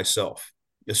talk to myself,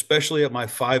 especially at my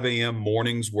 5 a.m.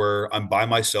 mornings where I'm by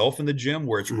myself in the gym,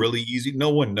 where it's really easy. No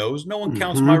one knows, no one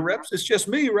counts my Mm-hmm. reps. It's just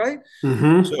me, right?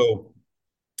 Mm-hmm. So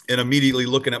and immediately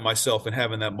looking at myself and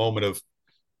having that moment of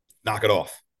knock it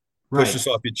off, push Right. this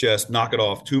off your chest, knock it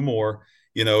off, two more.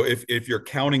 If you're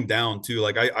counting down to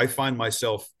like, I find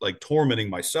myself like tormenting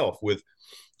myself with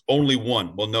only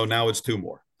one. Well, no, now it's two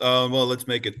more. Well, let's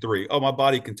make it three. Oh, my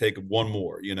body can take one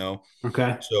more.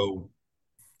 Okay. So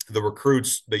the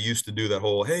recruits, they used to do that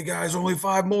whole, hey guys, only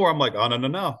five more. I'm like, oh, no, no,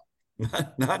 no,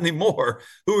 not anymore.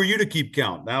 Who are you to keep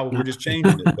count? Now we're just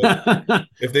changing it. But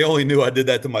if they only knew I did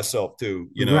that to myself too,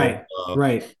 Right.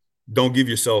 Right. don't give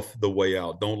yourself the way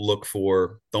out. Don't look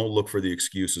for the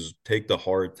excuses. Take the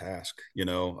hard task.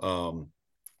 And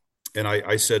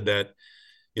I said that,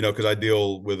 because I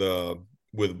deal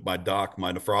with my doc,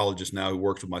 my nephrologist now, who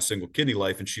works with my single kidney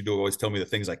life, and she'd always tell me the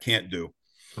things I can't do.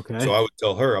 So Okay. I would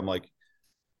tell her, I'm like,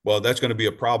 well, that's going to be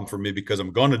a problem for me because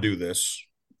I'm going to do this.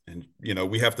 And,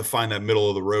 we have to find that middle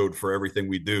of the road for everything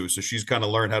we do. So she's kind of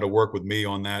learned how to work with me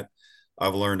on that.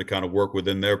 I've learned to kind of work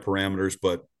within their parameters,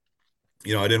 but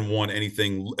I didn't want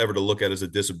anything ever to look at as a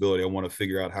disability. I want to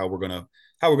figure out how we're going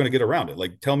to get around it.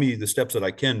 Like, tell me the steps that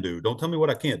I can do. Don't tell me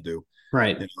what I can't do.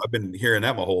 Right. I've been hearing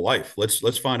that my whole life.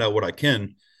 Let's find out what I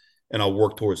can, and I'll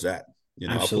work towards that. I'll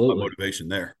put my Absolutely. motivation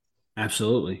there.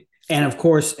 Absolutely. And of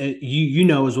course, you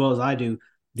know as well as I do,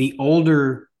 the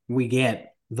older we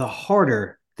get, the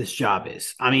harder this job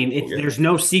is. I mean, Oh yeah, there's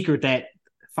no secret that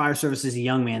fire service is a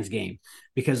young man's game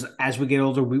because as we get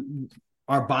older,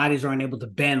 our bodies aren't able to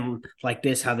bend like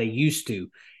this how they used to.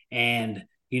 And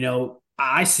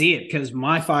I see it because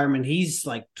my fireman, he's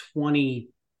like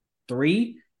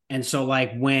 23, and so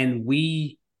like when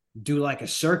we do like a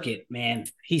circuit, man,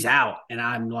 he's out, and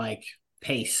I'm like,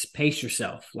 pace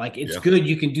yourself. Like it's yeah. good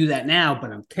you can do that now,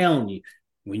 but I'm telling you,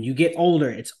 when you get older,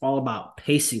 it's all about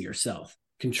pacing yourself, Oh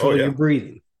control your yeah,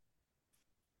 breathing.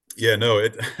 yeah. No,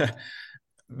 it.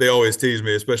 They always tease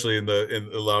me, especially in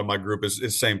a lot of my group. Is the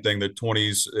same thing. The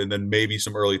 20s and then maybe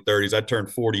some early 30s. I turned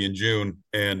 40 in June,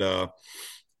 and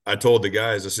I told the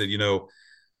guys, I said,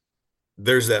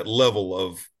 there's that level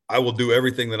of I will do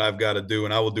everything that I've got to do,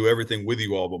 and I will do everything with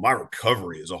you all, but my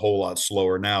recovery is a whole lot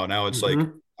slower now. Now it's like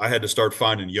Mm-hmm. I had to start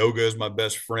finding yoga as my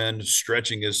best friend.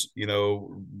 Stretching is,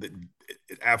 it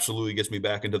absolutely gets me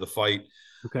back into the fight.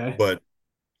 Okay. But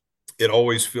it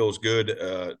always feels good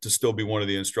to still be one of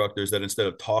the instructors that instead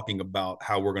of talking about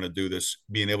how we're going to do this,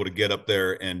 being able to get up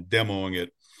there and demoing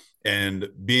it and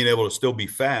being able to still be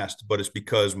fast, but it's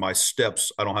because my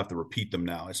steps, I don't have to repeat them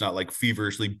now. It's not like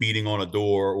feverishly beating on a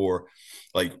door or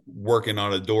like working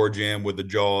on a door jam with the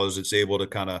jaws. It's able to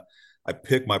kind of, I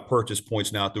pick my purchase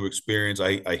points now through experience.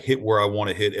 I hit where I want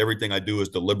to hit. Everything I do is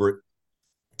deliberate.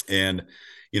 And,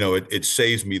 it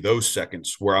saves me those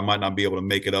seconds where I might not be able to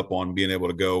make it up on being able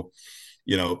to go,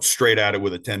 straight at it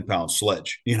with a 10-pound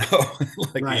sledge, like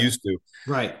you Right. used to.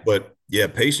 Right. But yeah,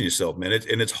 pacing yourself, man.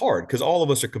 It's hard because all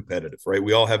of us are competitive, right?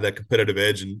 We all have that competitive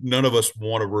edge, and none of us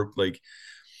want to like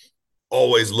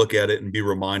always look at it and be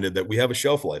reminded that we have a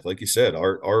shelf life. Like you said,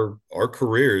 our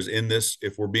careers in this,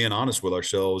 if we're being honest with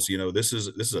ourselves, this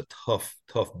is a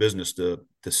tough business to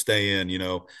stay in.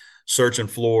 Searching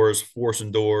floors,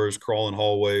 forcing doors, crawling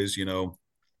hallways.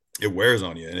 It wears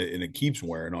on you, and it keeps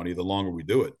wearing on you the longer we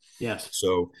do it. Yes.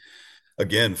 So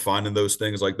again, finding those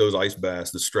things like those ice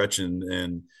baths, the stretching,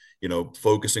 and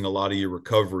focusing a lot of your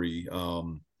recovery. I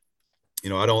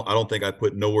don't think I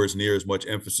put nowhere near as much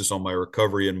emphasis on my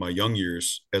recovery in my young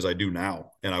years as I do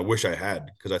now, and I wish I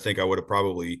had, because I think I would have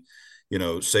probably,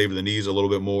 saved the knees a little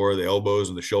bit more, the elbows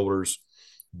and the shoulders.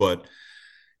 But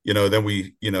then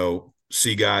we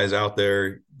see guys out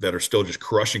there that are still just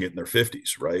crushing it in their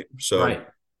 50s, right? So Right.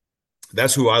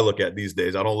 that's who I look at these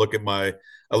days. I don't look at I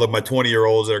look at my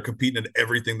 20-year-olds that are competing in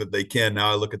everything that they can. Now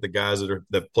I look at the guys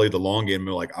that play the long game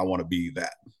and like, I want to be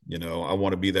that. I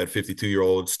want to be that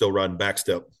 52-year-old still riding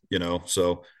backstep.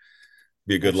 So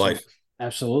be a good life.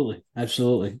 Absolutely.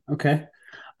 Absolutely. Absolutely.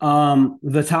 Okay.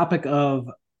 The topic of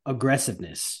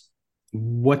aggressiveness.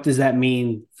 What does that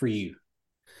mean for you?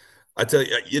 I tell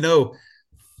you,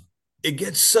 it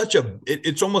gets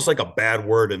it's almost like a bad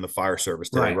word in the fire service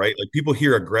today, Right. right? Like people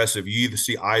hear aggressive, you either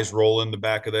see eyes roll in the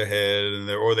back of their head,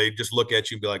 or they just look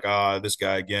at you and be like, this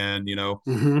guy again.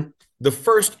 Mm-hmm. The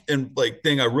first and like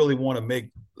thing I really want to make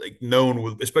like known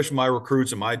with especially my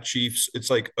recruits and my chiefs,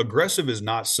 it's like aggressive is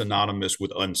not synonymous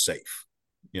with unsafe.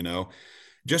 You know,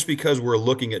 just because we're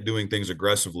looking at doing things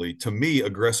aggressively, to me,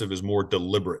 aggressive is more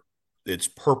deliberate. It's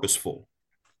purposeful.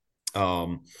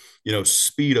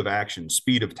 Speed of action,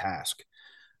 speed of task.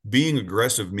 Being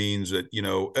aggressive means that,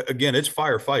 again, it's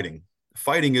firefighting.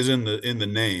 Fighting is in the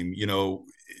name.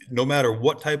 No matter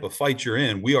what type of fight you're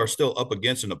in, we are still up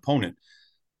against an opponent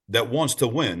that wants to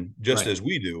win just Right. as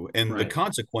we do. And the Right.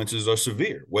 consequences are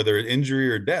severe, whether injury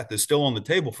or death is still on the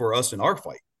table for us in our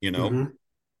fight, you know? Mm-hmm.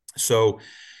 So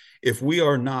if we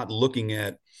are not looking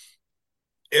at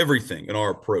everything in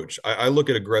our approach, I look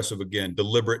at aggressive again,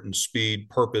 deliberate and speed,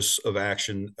 purpose of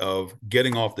action, of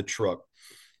getting off the truck,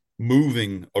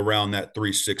 moving around that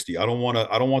 360. I don't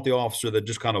want the officer that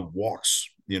just kind of walks,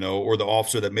 or the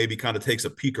officer that maybe kind of takes a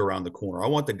peek around the corner. I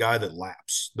want the guy that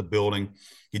laps the building.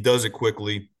 He does it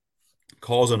quickly,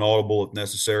 calls an audible if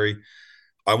necessary.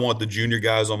 I want the junior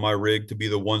guys on my rig to be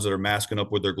the ones that are masking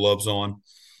up with their gloves on.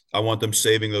 I want them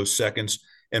saving those seconds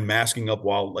and masking up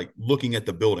while like looking at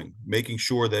the building, making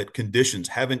sure that conditions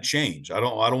haven't changed. I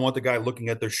don't want the guy looking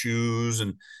at their shoes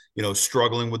and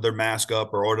struggling with their mask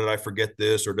up, or did I forget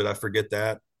this or did I forget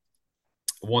that?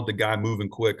 I want the guy moving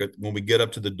quick. When we get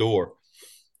up to the door,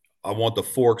 I want the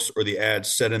forks or the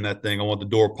ads set in that thing. I want the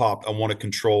door popped. I want it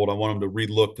controlled. I want them to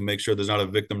re-look to make sure there's not a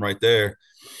victim right there.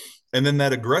 And then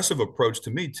that aggressive approach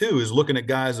to me too is looking at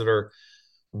guys that are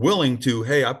willing to,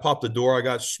 hey, I popped the door, I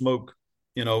got smoke,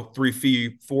 3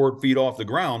 feet, 4 feet off the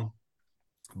ground,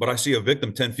 but I see a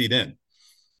victim 10 feet in.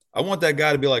 I want that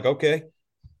guy to be like, okay,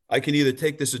 I can either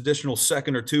take this additional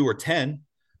second or 2 or 10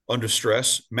 under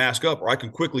stress, mask up, or I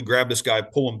can quickly grab this guy,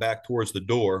 pull him back towards the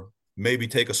door, maybe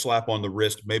take a slap on the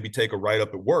wrist, maybe take a write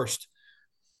up at worst.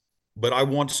 But I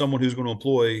want someone who's going to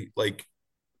employ, like,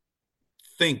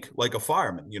 think like a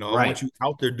fireman. I want Right. you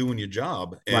out there doing your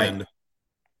job. Right. And,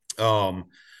 um,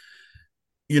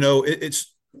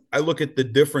 it's, I look at the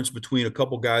difference between a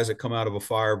couple guys that come out of a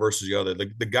fire versus the other.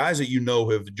 Like the guys that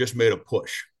have just made a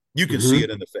push, you can see it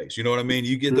Mm-hmm. in the face. You know what I mean?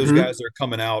 You get those Mm-hmm. guys that are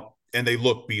coming out and they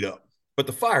look beat up, but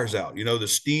the fire's out. The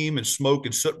steam and smoke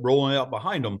and soot rolling out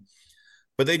behind them,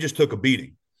 but they just took a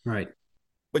beating. Right.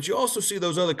 But you also see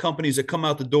those other companies that come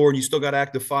out the door and you still got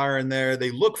active fire in there.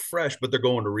 They look fresh, but they're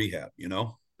going to rehab.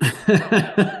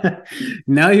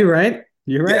 No, you're right.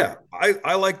 You're right. Yeah,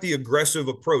 I like the aggressive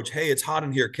approach. Hey, it's hot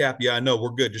in here, Cap. Yeah, I know. We're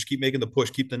good. Just keep making the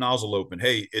push. Keep the nozzle open.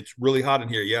 Hey, it's really hot in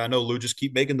here. Yeah, I know, Lou. Just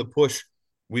keep making the push.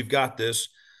 We've got this.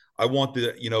 I want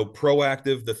the,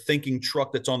 proactive, the thinking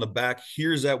truck that's on the back.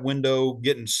 Here's that window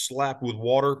getting slapped with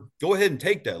water. Go ahead and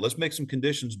take that. Let's make some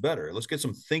conditions better. Let's get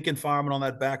some thinking firemen on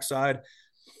that backside.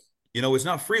 It's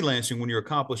not freelancing when you're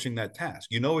accomplishing that task.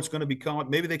 It's going to be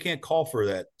maybe they can't call for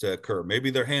that curve.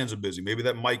 Maybe their hands are busy. Maybe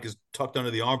that mic is tucked under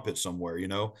the armpit somewhere.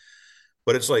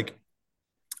 But it's like,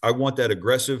 I want that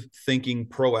aggressive thinking,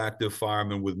 proactive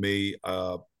fireman with me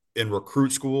in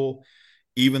recruit school.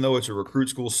 Even though it's a recruit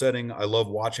school setting, I love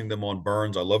watching them on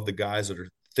burns. I love the guys that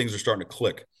things are starting to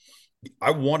click.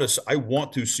 I want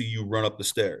to see you run up the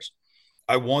stairs.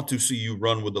 I want to see you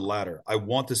run with the ladder. I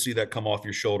want to see that come off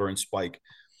your shoulder and spike.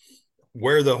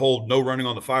 Where the whole no running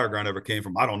on the fire ground ever came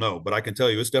from, I don't know, but I can tell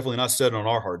you it's definitely not set on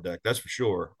our hard deck. That's for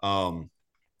sure.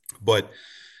 But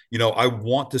I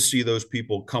want to see those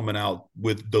people coming out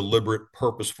with deliberate,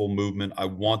 purposeful movement. I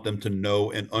want them to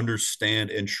know and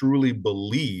understand and truly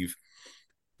believe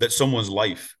that someone's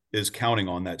life is counting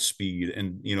on that speed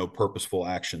and, purposeful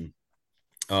action.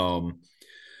 We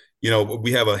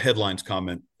have a headlines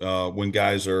comment when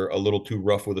guys are a little too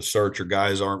rough with a search, or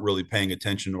guys aren't really paying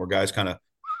attention, or guys kind of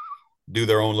do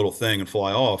their own little thing and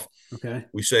fly off. Okay.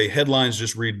 We say headlines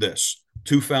just read this: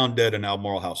 2 found dead in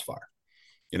Albermarle house fire.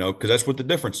 Because that's what the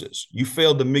difference is. You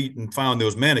failed to meet and found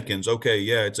those mannequins. Okay,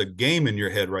 yeah, it's a game in your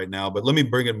head right now, but let me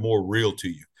bring it more real to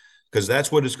you, because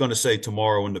that's what it's going to say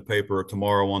tomorrow in the paper or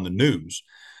tomorrow on the news.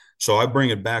 So I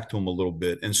bring it back to them a little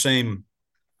bit. And same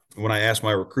when I ask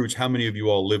my recruits, how many of you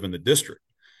all live in the district?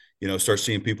 Start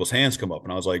seeing people's hands come up.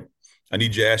 And I was like, I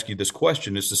need you to ask you this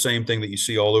question. It's the same thing that you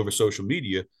see all over social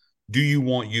media. Do you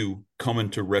want you coming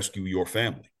to rescue your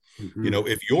family? Mm-hmm.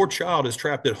 If your child is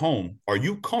trapped at home, are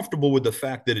you comfortable with the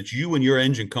fact that it's you and your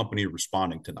engine company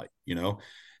responding tonight?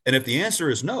 And if the answer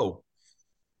is no,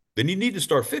 then you need to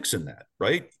start fixing that,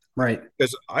 right? Right.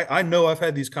 Because I know I've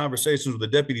had these conversations with the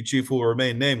deputy chief who will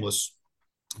remain nameless,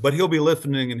 but he'll be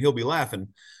listening and he'll be laughing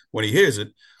when he hears it.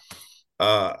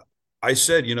 I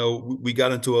said, we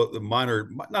got into a minor,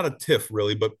 not a tiff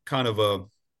really, but kind of a,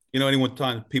 anyone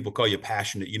time people call you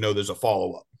passionate, there's a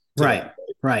follow-up to Right. that.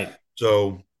 Right.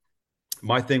 So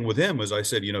my thing with him was, I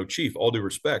said, Chief, all due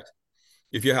respect,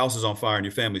 if your house is on fire and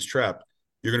your family's trapped,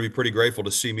 you're going to be pretty grateful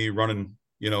to see me running,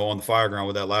 on the fire ground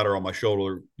with that ladder on my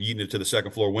shoulder, eating it to the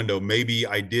second floor window. Maybe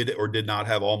I did or did not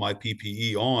have all my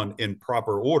PPE on in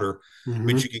proper order, Mm-hmm.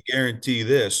 but you can guarantee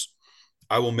this: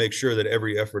 I will make sure that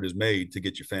every effort is made to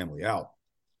get your family out.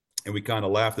 And we kind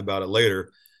of laughed about it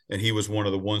later. And he was one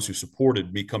of the ones who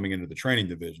supported me coming into the training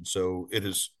division. So it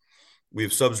is,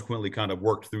 we've subsequently kind of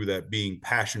worked through that. Being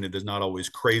passionate is not always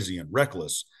crazy and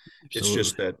reckless. It's Absolutely.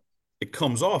 just that it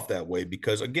comes off that way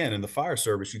because, again, in the fire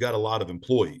service, you got a lot of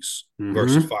employees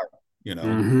versus Mm-hmm. fire, you know.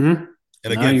 Mm-hmm. And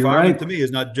No, again, you're fireman right. to me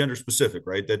is not gender specific,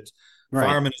 right? That Right.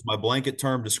 fireman is my blanket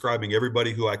term describing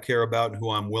everybody who I care about and who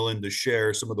I'm willing to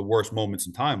share some of the worst moments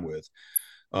in time with.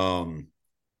 Um,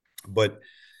 but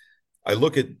I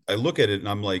look at it and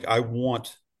I'm like, I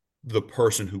want the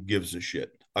person who gives a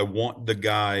shit. I want the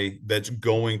guy that's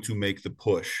going to make the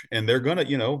push. And they're gonna,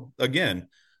 again,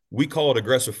 we call it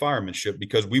aggressive firemanship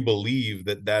because we believe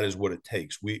that that is what it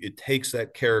takes. It takes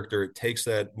that character, it takes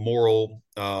that moral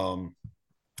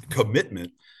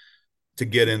commitment to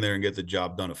get in there and get the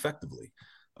job done effectively.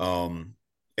 Um,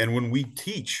 and when we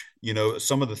teach,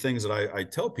 some of the things that I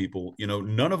tell people,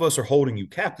 none of us are holding you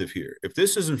captive here. If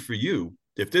this isn't for you,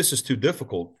 if this is too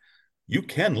difficult, you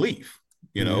can leave.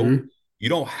 You know, Mm-hmm. you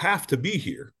don't have to be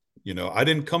here. I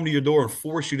didn't come to your door and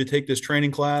force you to take this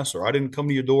training class, or I didn't come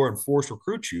to your door and force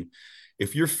recruit you.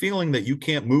 If you're feeling that you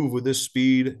can't move with this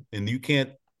speed and you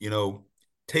can't,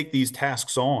 take these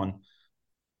tasks on,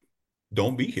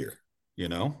 don't be here, you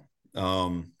know?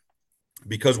 Um,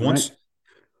 because Right.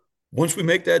 once we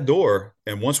make that door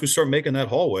and once we start making that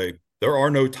hallway, there are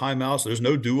no timeouts. There's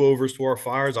no do-overs to our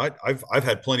fires. I've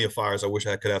had plenty of fires. I wish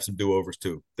I could have some do-overs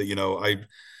too. That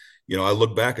I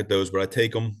look back at those, but I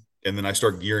take them and then I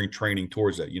start gearing training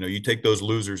towards that. You take those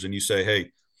losers and you say,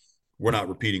 hey, we're not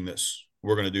repeating this.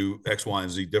 We're going to do X, Y,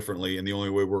 and Z differently. And the only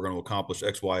way we're going to accomplish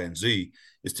X, Y, and Z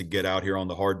is to get out here on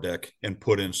the hard deck and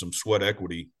put in some sweat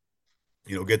equity.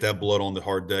 Get that blood on the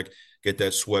hard deck, get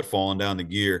that sweat falling down the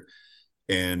gear,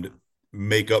 and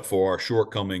make up for our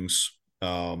shortcomings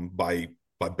by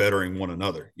bettering one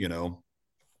another.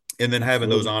 And then having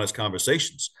those Absolutely. honest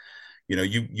conversations.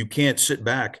 You can't sit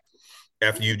back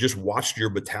after you just watched your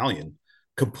battalion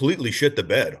completely shit the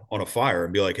bed on a fire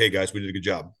and be like, hey guys, we did a good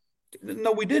job.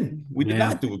 No, we didn't. We did Yeah.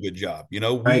 not do a good job. we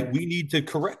Right. we need to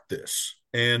correct this.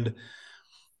 And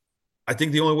I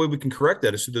think the only way we can correct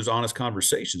that is through those honest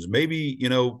conversations. Maybe,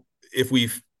 if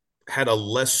we've had a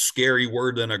less scary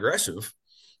word than aggressive,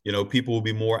 people will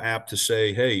be more apt to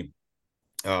say, hey,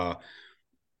 uh,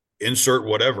 insert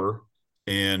whatever,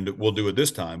 and we'll do it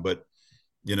this time. But,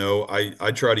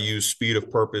 I try to use speed of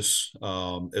purpose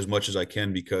as much as I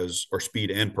can or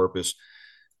speed and purpose,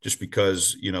 just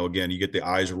because, again, you get the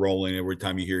eyes rolling every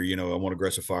time you hear, I want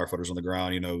aggressive firefighters on the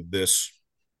ground, this.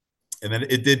 And then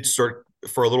it did start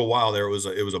for a little while there. It was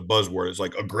a buzzword. It's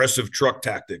like aggressive truck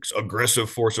tactics, aggressive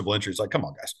forcible entry. It's like, come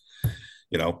on, guys,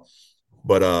 you know.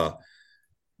 But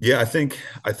yeah, I think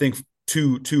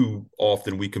too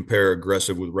often we compare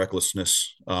aggressive with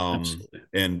recklessness Absolutely.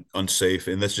 and unsafe,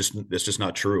 and that's just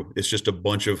not true. It's just a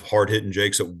bunch of hard hitting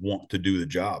jakes that want to do the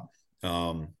job,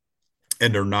 um,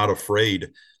 and they're not afraid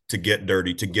to get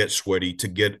dirty, to get sweaty, to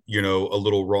get a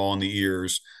little raw on the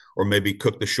ears, or maybe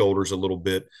cook the shoulders a little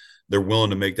bit. They're willing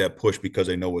to make that push because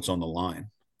they know what's on the line.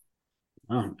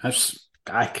 Oh,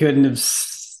 I couldn't have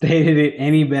stated it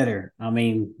any better. I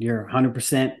mean, you're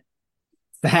 100%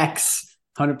 facts,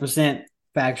 100%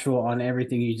 factual on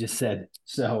everything you just said.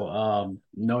 So,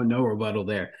 no rebuttal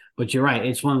there. But you're right.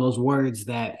 It's one of those words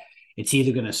that it's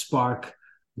either going to spark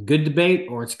good debate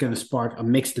or it's going to spark a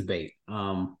mixed debate.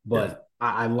 Yeah. But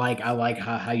I like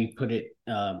how you put it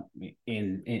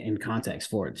in context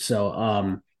for it.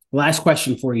 So, last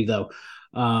question for you though.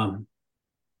 Um,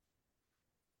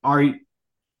 are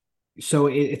so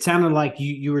it sounded like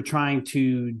you were trying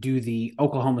to do the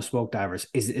Oklahoma smoke divers.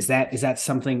 Is that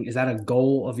something? Is that a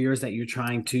goal of yours that you're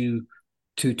trying to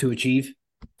achieve?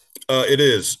 It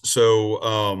is. So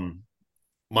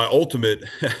my ultimate.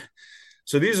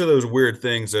 So these are those weird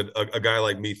things that a guy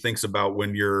like me thinks about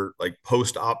when you're like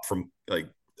post op from like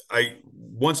I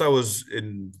once I was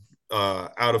in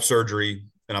out of surgery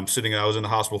and I was in the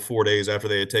hospital 4 days after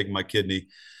they had taken my kidney,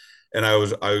 and I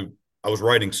was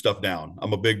writing stuff down.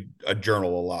 I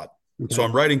journal a lot. So Okay.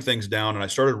 I'm writing things down, and I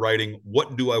started writing,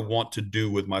 what do I want to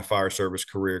do with my fire service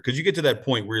career? Because you get to that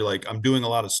point where you're like, I'm doing a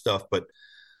lot of stuff, but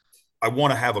I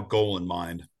want to have a goal in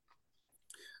mind.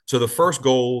 So the first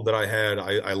goal that I had,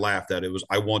 I laughed at. It was,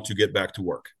 I want to get back to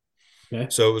work. Okay.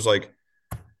 So it was like,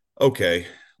 okay,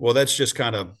 well, that's just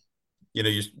kind of,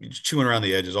 you're chewing around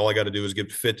the edges. All I got to do is get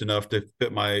fit enough to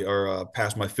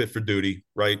pass my fit for duty,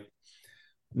 right?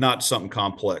 Not something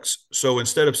complex. So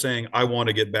instead of saying, I want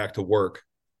to get back to work,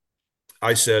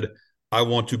 I said, I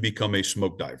want to become a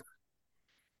smoke diver.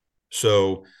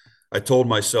 So I told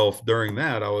myself during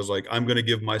that, I was like, I'm going to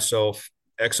give myself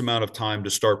X amount of time to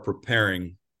start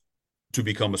preparing to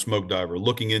become a smoke diver,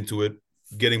 looking into it,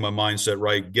 getting my mindset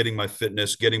right, getting my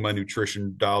fitness, getting my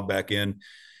nutrition dialed back in.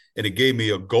 And it gave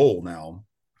me a goal now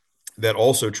that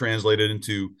also translated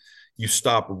into you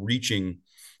stop reaching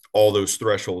all those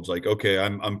thresholds. Like, okay,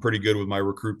 I'm pretty good with my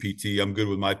recruit PT. I'm good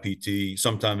with my PT.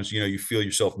 Sometimes, you feel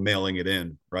yourself mailing it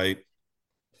in, right?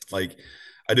 Like,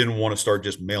 I didn't want to start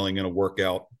just mailing in a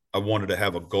workout. I wanted to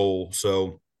have a goal.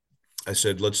 So I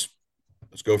said, let's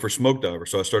go for smoke diver.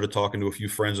 So I started talking to a few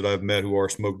friends that I've met who are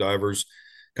smoke divers,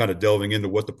 kind of delving into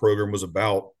what the program was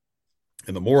about.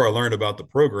 And the more I learned about the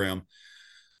program,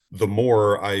 the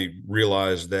more I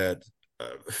realized that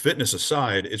fitness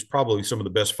aside, it's probably some of the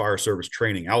best fire service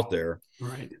training out there.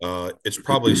 Right. It's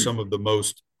probably some of the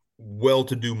most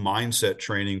well-to-do mindset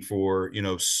training for,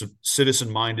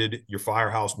 citizen-minded, your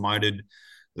firehouse-minded,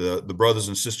 the brothers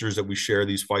and sisters that we share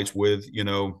these fights with,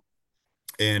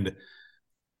 and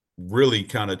really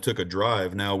kind of took a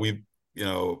drive. Now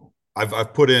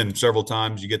I've put in several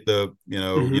times. You get you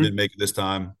Mm-hmm. didn't make it this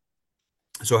time.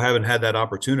 So I haven't had that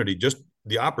opportunity, just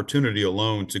the opportunity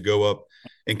alone to go up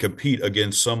and compete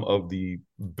against some of the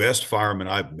best firemen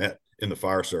I've met in the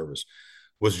fire service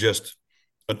was just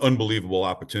an unbelievable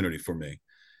opportunity for me.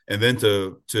 And then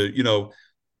to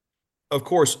of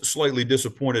course, slightly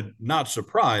disappointed, not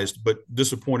surprised, but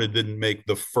disappointed didn't make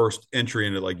the first entry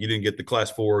into, like, you didn't get the class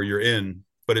 4, you're in,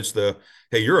 but it's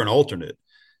hey, you're an alternate.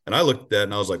 And I looked at that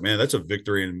and I was like, man, that's a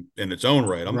victory in its own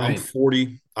right. I'm Right.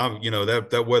 40.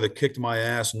 That weather kicked my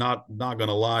ass. Not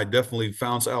gonna lie, definitely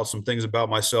found out some things about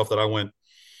myself that I went,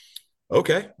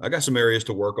 okay, I got some areas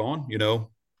to work on,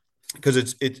 because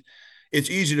it's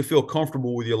easy to feel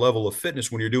comfortable with your level of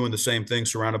fitness when you're doing the same thing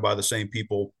surrounded by the same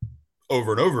people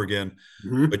over and over again.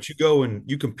 Mm-hmm. But you go and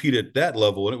you compete at that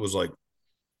level, and it was like,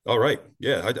 all right,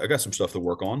 yeah, I got some stuff to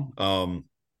work on.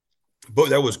 But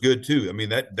that was good too. I mean,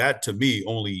 that to me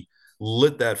only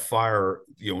lit that fire,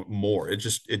 more. It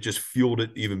just fueled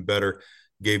it even better,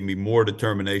 gave me more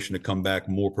determination to come back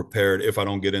more prepared if I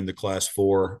don't get into class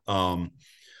 4.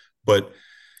 But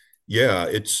yeah,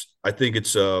 I think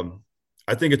it's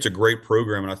a great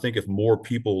program, and I think if more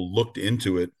people looked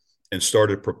into it and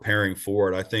started preparing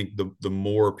for it, I think the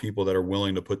more people that are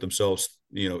willing to put themselves,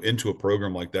 into a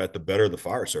program like that, the better the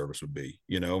fire service would be.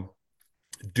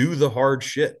 Do the hard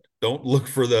shit. Don't look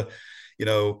for you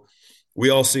know, we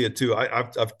all see it too.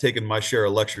 I've taken my share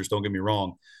of lectures. Don't get me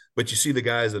wrong, but you see the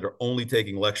guys that are only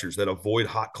taking lectures that avoid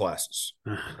hot classes,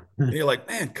 and you're like,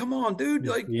 man, come on, dude.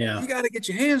 Like, Yeah. you got to get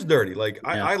your hands dirty. Like,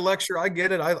 Yeah. I lecture, I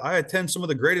get it. I attend some of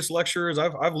the greatest lecturers.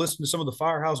 I've listened to some of the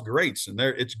firehouse greats, and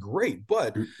it's great.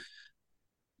 But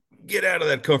get out of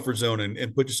that comfort zone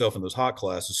and put yourself in those hot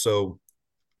classes. So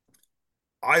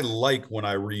I like when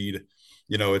I read,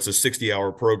 it's a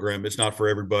 60-hour program. It's not for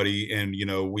everybody. And,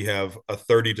 we have a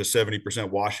 30 to 70%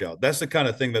 washout. That's the kind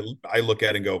of thing that I look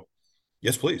at and go,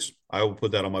 yes, please. I will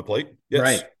put that on my plate. Yes.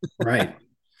 Right. Right.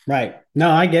 Right.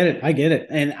 No, I get it. I get it.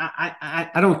 And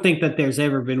I don't think that there's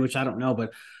ever been, which I don't know,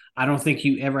 but I don't think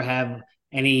you ever have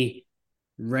any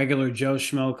regular Joe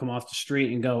Schmo come off the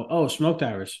street and go, "Oh, smoke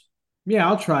divers. Yeah,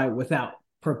 I'll try it," without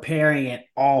preparing it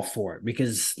all for it,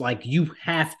 because like you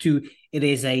have to.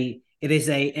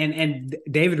 And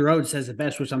David Rhodes says it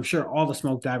best, which I'm sure all the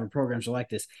smoke diver programs are like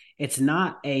this. It's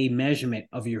not a measurement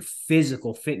of your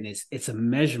physical fitness; it's a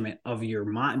measurement of your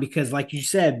mind. Because, like you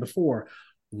said before,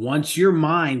 once your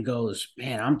mind goes,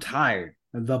 "Man, I'm tired,"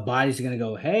 the body's going to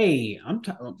go, "Hey,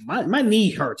 my knee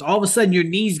hurts." All of a sudden your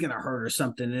knee's going to hurt or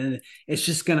something, and it's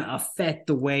just going to affect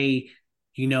the way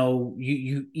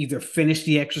you either finish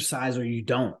the exercise or you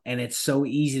don't. And it's so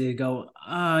easy to go,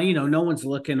 no one's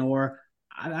looking, or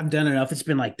I've done enough, it's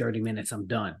been like 30 minutes, I'm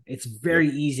done. It's Yep. very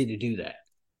easy to do that.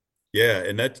 Yeah.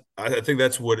 And I think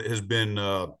that's what has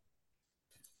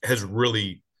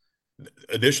really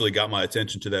initially got my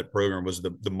attention to that program was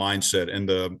the mindset and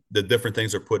the different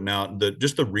things they're putting out,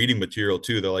 just the reading material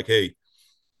too. They're like, hey,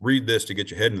 read this to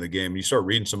get your head in the game. And you start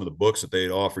reading some of the books that they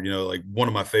had offered. Like, one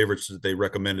of my favorites that they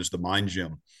recommend is the Mind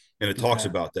Gym, and it talks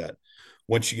Okay. about that.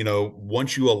 Once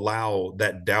you allow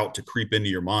that doubt to creep into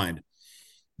your mind,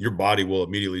 your body will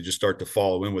immediately just start to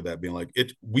follow in with that, being like,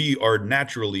 we are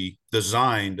naturally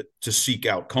designed to seek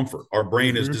out comfort. Our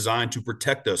brain is Mm-hmm. designed to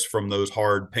protect us from those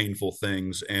hard, painful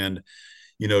things, and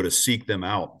to seek them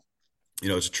out.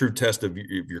 It's a true test of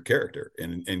your character,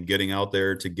 and getting out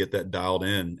there to get that dialed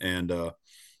in. And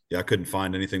yeah, I couldn't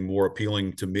find anything more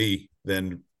appealing to me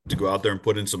than to go out there and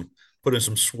put in some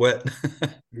sweat.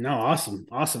 No, awesome,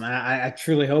 awesome. I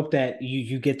truly hope that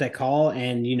you get that call,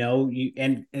 and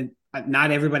and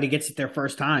not everybody gets it their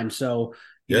first time. So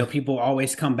Yeah. people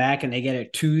always come back and they get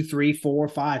it two, three, four,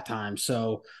 five times.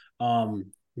 So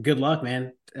Good luck,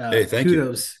 man. Hey, thank you.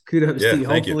 Kudos to Yeah, you.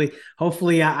 thank you.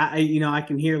 Hopefully, I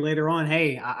can hear later on.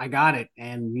 Hey, I got it,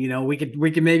 and we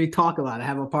could maybe talk about it,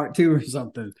 have a part two or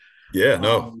something. Yeah,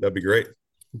 no, Um, that'd be great.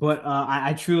 but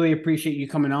I truly appreciate you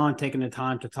coming on, taking the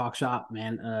time to talk shop,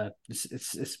 man.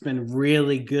 It's been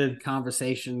really good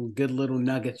conversation, good little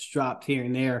nuggets dropped here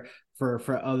and there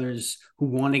for others who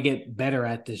want to get better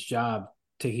at this job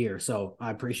to hear. So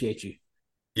I appreciate you.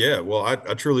 Yeah, well, I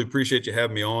truly appreciate you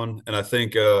having me on. And I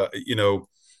think,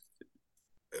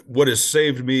 what has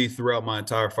saved me throughout my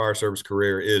entire fire service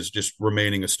career is just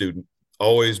remaining a student.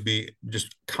 Always be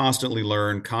just constantly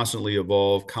learn, constantly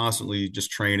evolve, constantly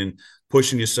just training,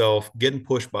 pushing yourself, getting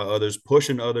pushed by others,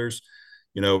 pushing others,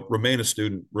 remain a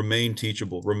student, remain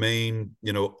teachable, remain,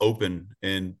 open,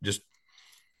 and just,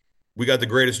 we got the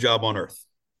greatest job on earth,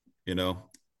 you know,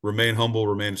 remain humble,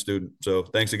 remain a student. So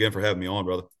thanks again for having me on,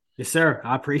 brother. Yes, sir.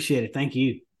 I appreciate it. Thank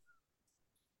you.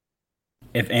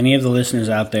 If any of the listeners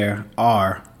out there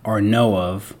are or know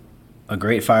of a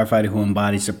great firefighter who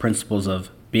embodies the principles of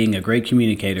being a great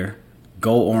communicator,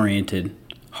 goal oriented,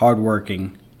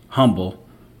 hardworking, humble,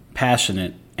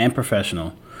 passionate, and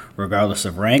professional, regardless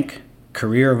of rank,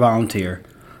 career, or volunteer,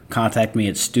 contact me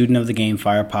at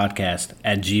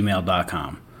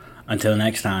studentofthegamefirepodcast@gmail.com. Until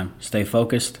next time, stay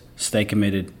focused, stay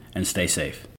committed, and stay safe.